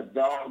gets the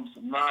dog's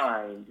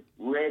mind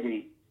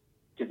ready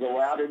to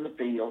go out in the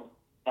field,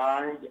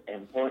 find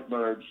and point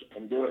birds,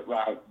 and do it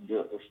right and do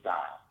it with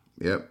style.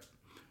 Yep.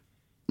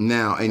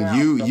 Now,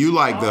 you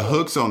like the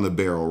hooks on the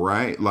barrel,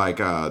 right? Like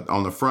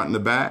on the front and the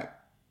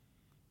back?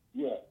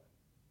 Yes.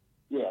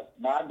 Yes.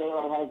 My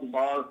barrel has a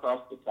bar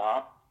across the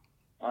top,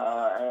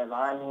 and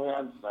I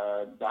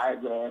have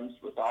diagrams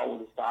with all of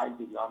the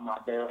sizes on my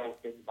barrel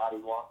if anybody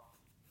wants.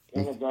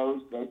 Any of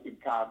those, they can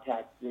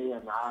contact me,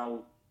 and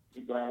I'll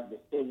be glad to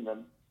send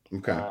them.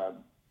 Okay.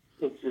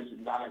 Pictures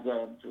and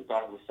diagrams with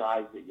all the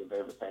sizing of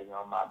everything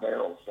on my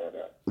barrel set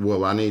up.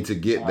 Well, I need to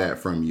get that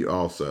from you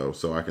also,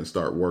 so I can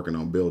start working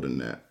on building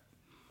that.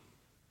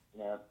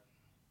 Yeah,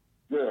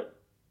 good.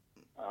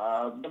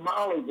 The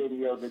Molly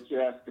video that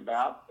you asked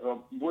about,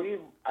 we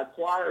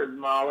acquired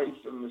Molly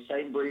from the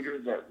same breeder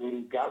that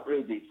we got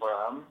Ruby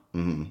from.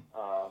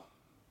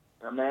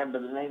 A man by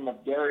the name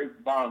of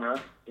Derek Bonner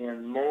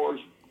in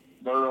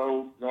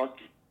Mooresboro, North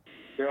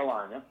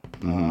Carolina.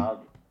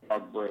 Are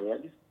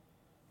bred.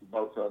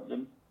 Both of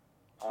them.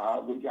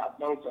 We got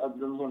both of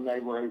them when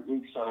they were 8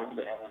 weeks old,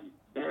 and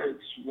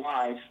Derek's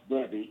wife,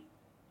 Debbie,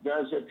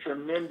 does a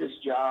tremendous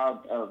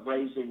job of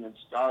raising and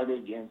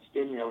starting and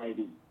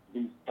stimulating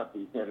these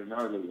puppies at an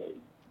early age.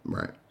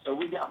 Right. So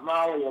we got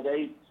Molly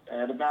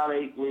at about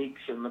 8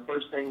 weeks, and the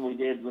first thing we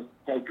did was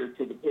take her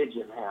to the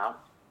pigeon house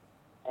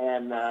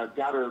and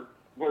got her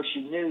where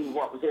she knew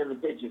what was in the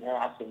pigeon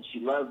house, and she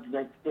loved to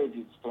make the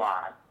pigeons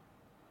fly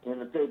in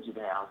the pigeon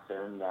house.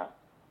 And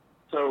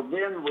so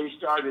then we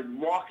started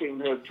walking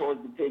her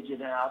toward the pigeon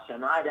house,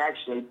 and I'd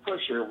actually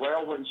push her.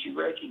 Well, when she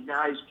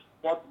recognized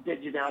what the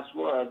pigeon house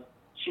was,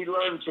 she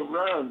learned to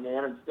run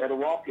then instead of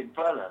walk in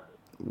front of it.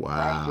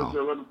 Wow. Because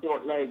her little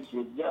short legs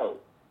would go.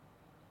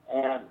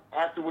 And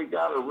after we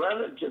got her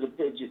running to the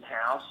pigeon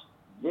house,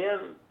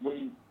 then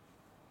we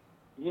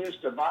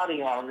used a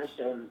body harness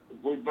and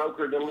we broke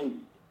her to lead.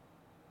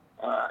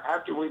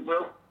 After we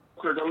broke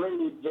her to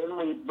lead, then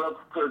we broke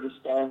her to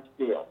stand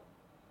still.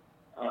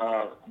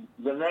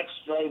 The next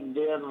thing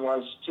then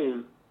was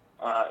to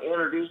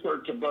introduce her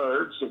to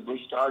birds, and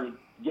we started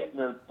getting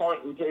her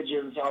pointing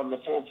pigeons on the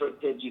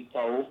 4-foot pigeon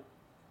pole,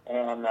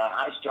 and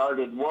I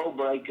started woe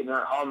breaking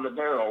her on the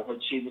barrel when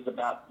she was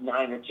about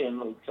 9 or 10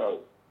 weeks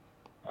old.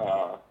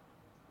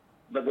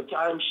 By the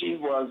time she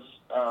was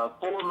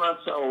 4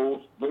 months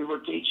old, we were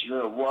teaching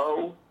her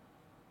woe,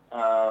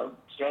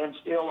 stand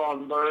still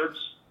on birds,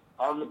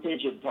 on the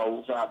pigeon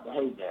poles out the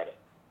hay meadow.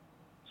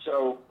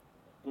 So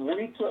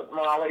we took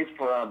Molly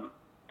from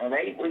an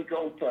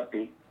 8-week-old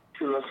puppy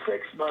to a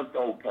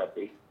 6-month-old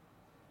puppy,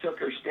 took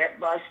her step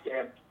by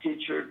step to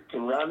teach her to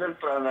run in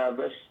front of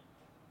us,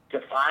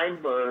 to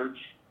find birds,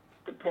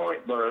 to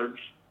point birds,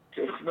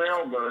 to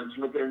smell birds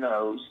with their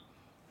nose,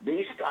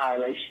 be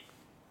stylish,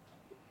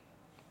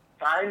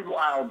 find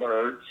wild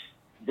birds,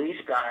 be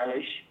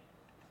stylish,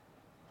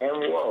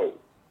 and whoa.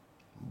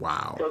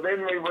 Wow. So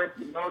then we went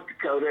to North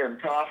Dakota and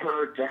taught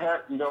her to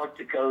hunt in North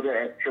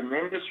Dakota at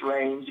tremendous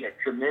range, at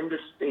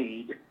tremendous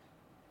speed,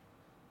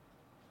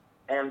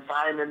 and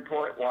find and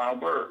point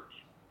wild birds.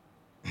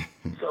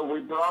 So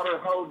we brought her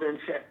home in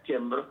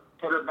September,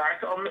 put her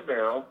back on the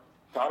barrel,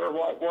 taught her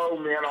what whoa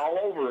meant all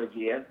over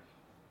again.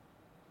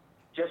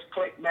 Just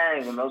click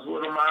bang, and those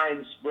little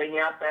minds bring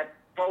out that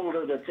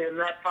folder that's in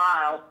that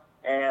file,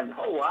 and,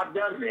 oh, I've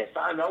done this.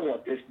 I know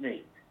what this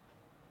means.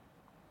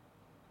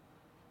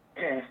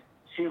 And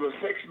she was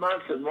 6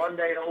 months and 1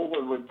 day old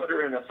when we put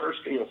her in the first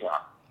field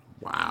top.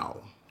 Wow.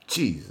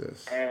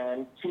 Jesus.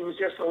 And she was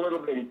just a little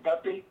bitty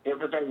puppy.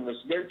 Everything was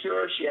new to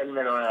her. She hadn't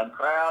been around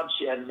crowds.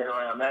 She hadn't been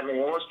around that many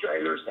horse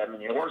trailers, that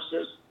many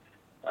horses,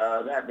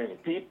 that many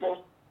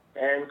people.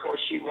 And, of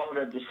course, she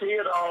wanted to see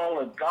it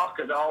all and gawk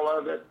at all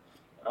of it.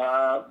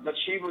 But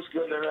she was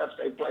good enough.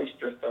 They placed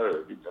her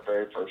third in the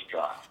very first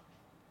trial.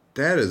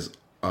 That is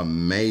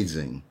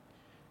amazing.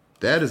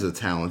 That is a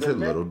talented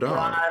little dog.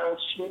 Trial,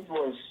 she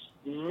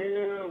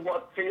knew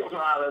what field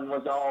island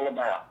was all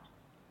about.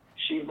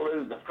 She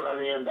blew the front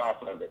end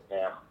off of it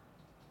now.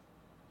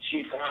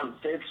 She found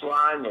fence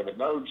line with a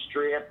bowed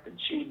strip, and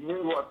she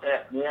knew what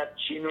that meant.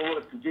 She knew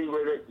what to do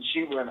with it, and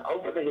she went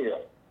over the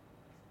hill.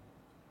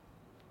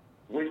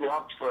 We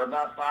walked for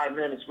about 5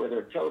 minutes with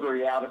her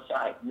totally out of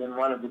sight, and then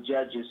one of the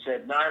judges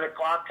said, 9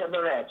 o'clock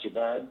coming at you,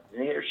 bud.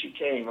 And here she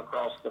came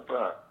across the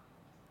front.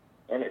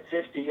 And at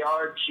 50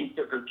 yards, she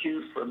took her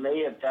cue from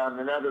me and found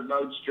another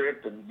mode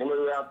strip and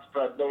blew out the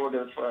front door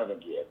to the front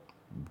again.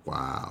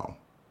 Wow.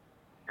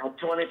 At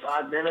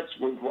 25 minutes,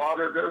 we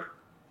watered her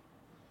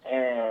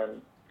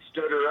and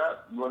stood her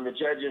up. When the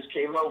judges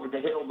came over the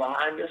hill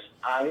behind us,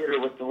 I hit her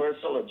with the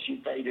whistle, and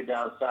she faded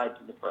outside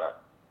to the front.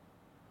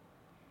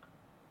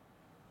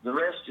 the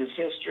rest is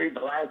history. The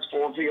last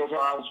 4 field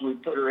trials we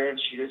put her in,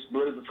 she just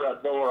blew the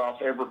front door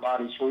off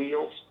everybody's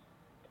wheels.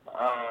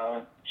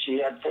 She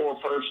had 4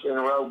 firsts in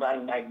a row,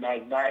 bang, bang,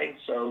 bang, bang.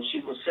 So she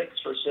was 6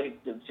 for 6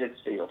 in 6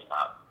 field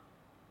trials.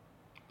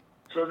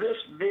 So this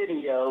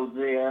video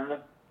then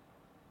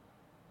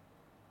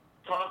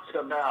talks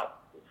about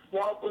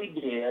what we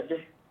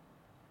did,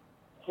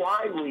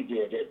 why we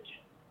did it,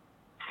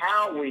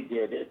 how we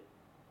did it,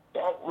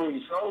 what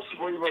results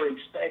we were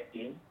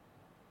expecting,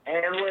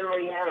 and when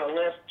we had a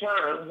left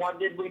turn, what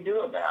did we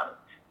do about it?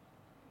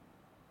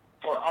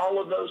 For all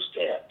of those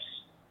steps,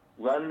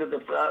 run to the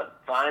front,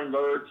 find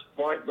birds,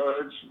 point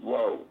birds,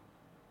 whoa.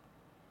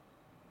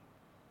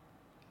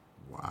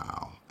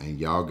 Wow. And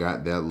y'all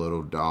got that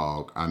little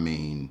dog. I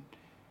mean,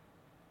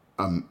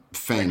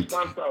 6 months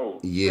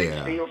old.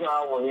 Yeah. 6 field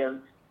trial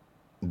wins.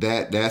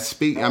 That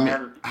speak. I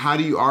mean, how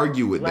do you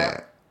argue with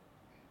that?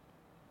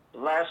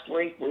 Last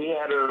week we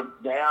had her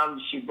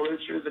down. She blew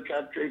through the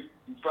country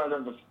in front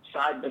of the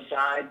side by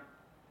side.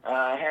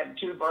 Had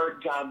 2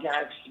 bird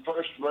contacts. The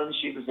first one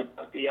she was a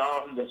puppy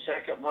on. The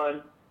second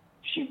one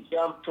she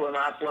jumped when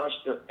I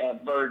flushed a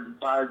bird and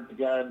fired the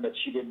gun, but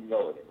she didn't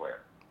go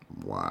anywhere.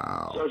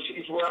 Wow. So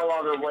she's well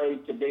on her way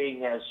to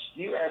being, as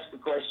you asked the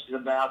question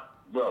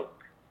about,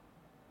 broke.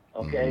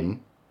 Okay? Mm-hmm.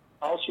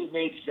 All she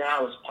needs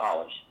now is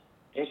polish.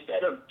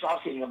 Instead of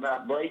talking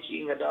about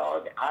breaking a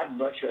dog, I'd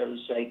much rather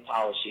say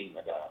polishing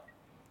the dog.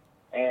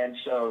 And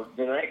so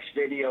the next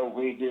video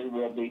we do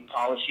will be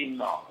polishing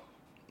dog.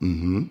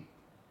 Mm-hmm.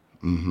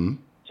 Mm-hmm.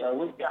 So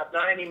we've got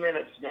 90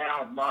 minutes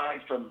now of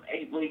mine from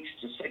 8 weeks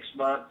to 6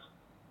 months.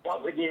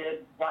 What we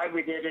did, why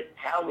we did it,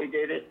 how we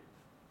did it,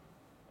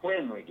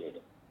 when we did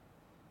it.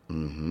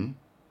 Mm-hmm.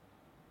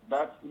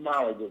 That's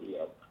my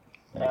video.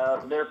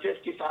 They're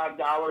 $55.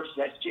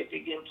 That's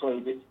shipping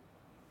included.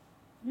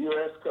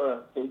 U.S.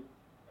 currency.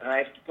 And I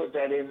have to put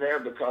that in there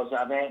because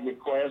I've had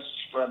requests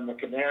from the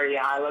Canary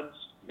Islands,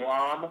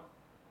 Guam,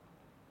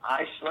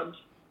 Iceland.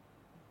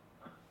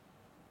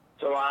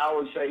 So I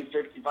always say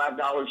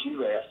 $55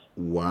 U.S.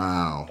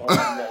 Wow.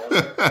 And,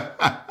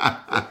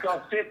 it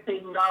costs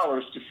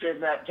 $15 to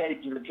send that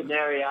tape to the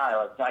Canary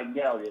Islands. I can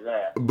tell you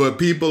that. But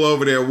people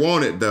over there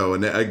want it, though.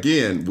 And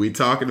again, we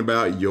talking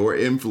about your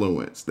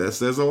influence. That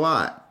says a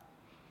lot.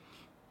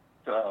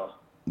 So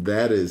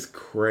that is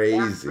crazy.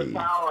 That's the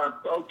power of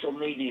social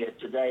media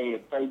today,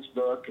 and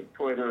Facebook and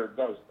Twitter and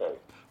those things.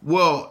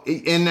 Well,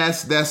 and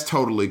that's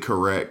totally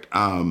correct.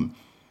 I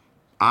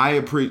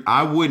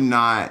would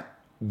not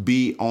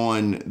be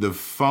on the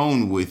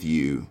phone with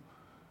you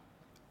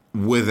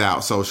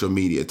without social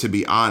media, to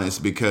be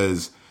honest,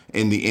 because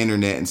in the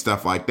internet and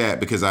stuff like that,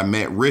 because I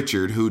met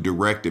Richard, who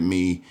directed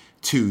me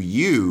to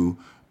you,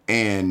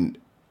 and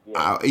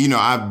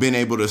I've been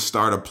able to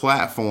start a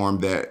platform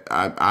that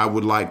I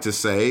would like to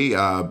say,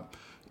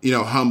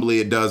 humbly,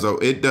 it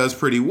does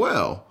pretty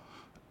well,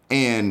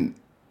 and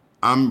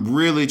I'm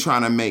really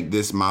trying to make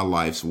this my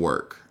life's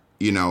work.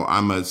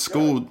 I'm a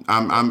school.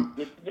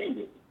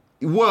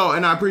 Well,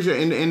 and I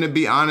appreciate it. And to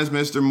be honest,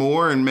 Mr.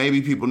 Moore, and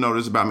maybe people know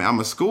this about me, I'm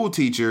a school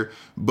teacher,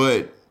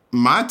 but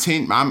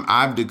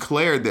I've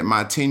declared that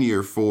my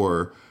tenure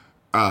for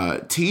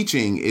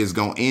teaching is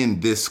going to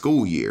end this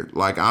school year.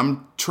 Like,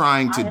 I'm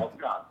trying to. I hope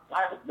not.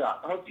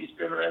 I hope you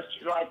spend the rest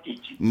of your life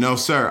teaching. No,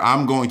 sir.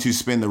 I'm going to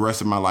spend the rest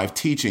of my life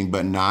teaching,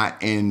 but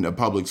not in a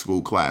public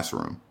school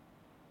classroom.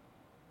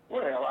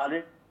 Well, I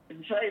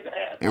didn't say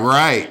that.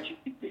 Right.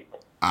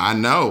 I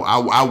know.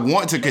 I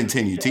want to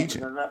continue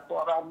teaching. And that's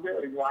what I'm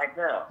doing right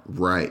now.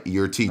 Right.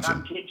 You're teaching.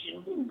 I'm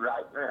teaching you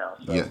right now.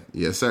 So. Yeah.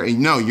 Yes, sir.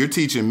 No, you're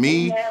teaching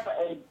me. We have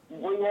a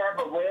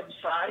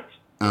website.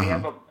 We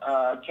have a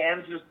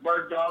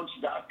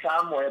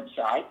KansasBirdDogs.com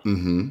website.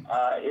 Mm-hmm.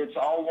 It's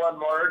all one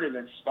word and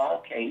it's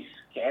small case.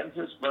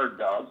 Kansas Bird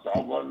Dogs,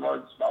 all one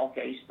word,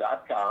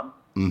 smallcase.com.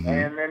 Mm-hmm.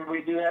 And then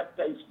we do have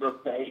a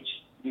Facebook page.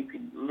 You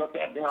can look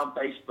at me on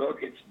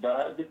Facebook. It's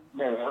Bud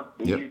Moore,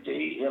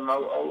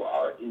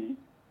 BUTMOORE.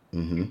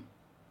 Mm-hmm.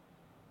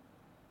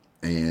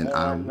 And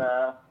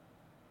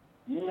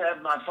you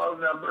have my phone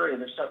number,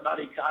 and if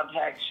somebody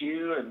contacts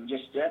you and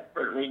just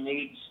desperately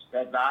needs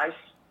advice,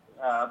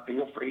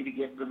 feel free to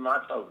give them my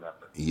phone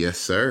number. Yes,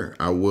 sir.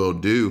 I will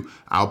do.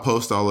 I'll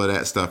post all of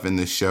that stuff in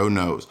the show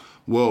notes.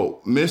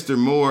 Well, Mr.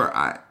 Moore,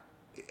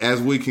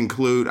 as we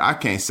conclude, I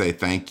can't say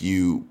thank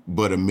you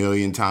but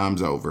 1,000,000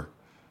 times over.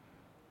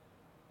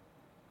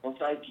 Well,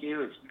 thank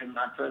you. It's been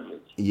my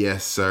privilege.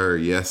 Yes, sir.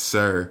 Yes,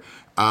 sir.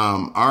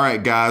 All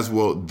right, guys.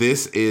 Well,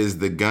 this is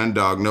the Gun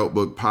Dog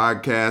Notebook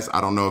podcast. I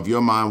don't know if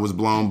your mind was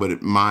blown,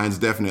 but mine's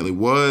definitely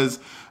was.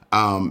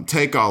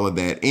 Take all of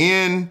that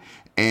in,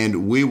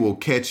 and we will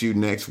catch you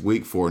next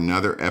week for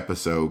another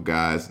episode,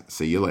 guys.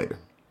 See you later.